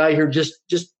was with a guy here just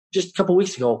a couple of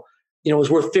weeks ago, was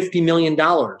worth $50 million,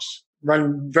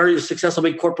 run very successful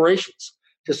big corporations.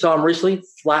 Just saw him recently,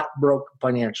 flat broke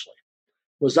financially.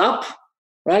 Was up,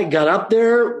 right? Got up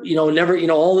there, never,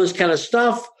 all this kind of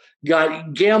stuff,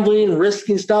 got gambling,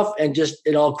 risking stuff, and just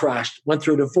it all crashed. Went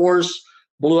through a divorce,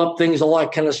 blew up things, all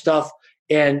that kind of stuff.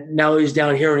 And now he's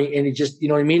down here and he just, you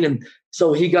know what I mean? And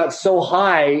so he got so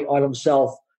high on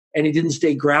himself and he didn't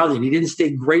stay grounded. He didn't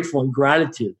stay grateful and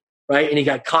gratitude, right? And he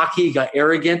got cocky, he got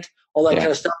arrogant, all that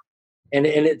kind of stuff. And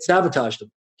it sabotaged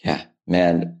him. Yeah,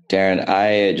 man. Darren,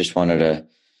 I just wanted to,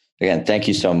 again, thank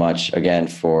you so much again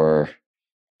for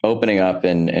opening up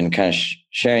and kind of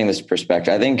sharing this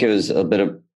perspective. I think it was a bit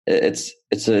of, it's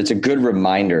a good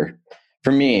reminder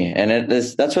for me. And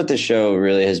that's what this show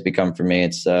really has become for me.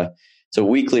 It's a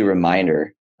weekly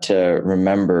reminder to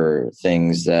remember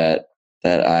things that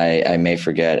I may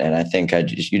forget. And I think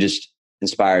you just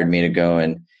inspired me to go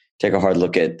and take a hard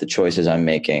look at the choices I'm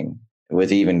making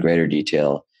with even greater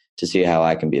detail to see how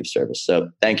I can be of service.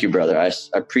 So thank you, brother. I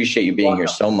appreciate you being here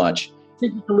so much.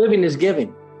 Secret to living is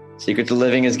giving. Secret to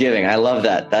living is giving. I love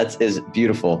that. That is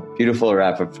beautiful. Beautiful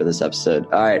wrap up for this episode.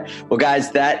 All right. Well,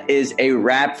 guys, that is a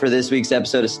wrap for this week's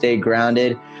episode of Stay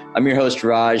Grounded. I'm your host,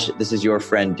 Raj. This is your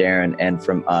friend, Darren. And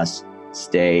from us,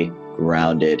 stay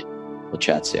grounded. We'll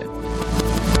chat soon.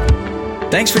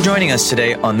 Thanks for joining us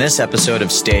today on this episode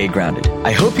of Stay Grounded.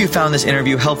 I hope you found this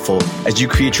interview helpful as you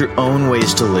create your own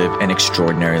ways to live an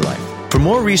extraordinary life. For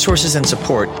more resources and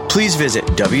support, please visit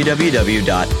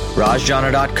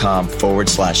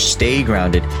www.rajjana.com/Stay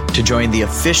Grounded to join the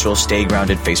official Stay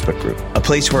Grounded Facebook group, a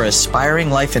place where aspiring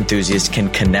life enthusiasts can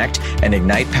connect and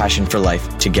ignite passion for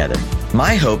life together.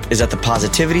 My hope is that the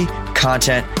positivity,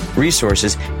 content,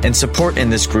 resources, and support in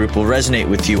this group will resonate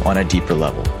with you on a deeper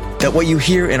level. That what you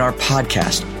hear in our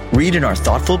podcast, read in our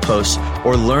thoughtful posts,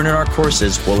 or learn in our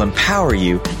courses will empower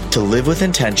you to live with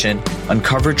intention,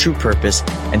 uncover true purpose,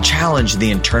 and challenge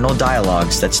the internal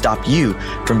dialogues that stop you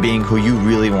from being who you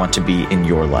really want to be in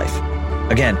your life.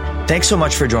 Again, thanks so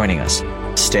much for joining us.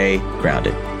 Stay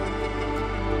grounded.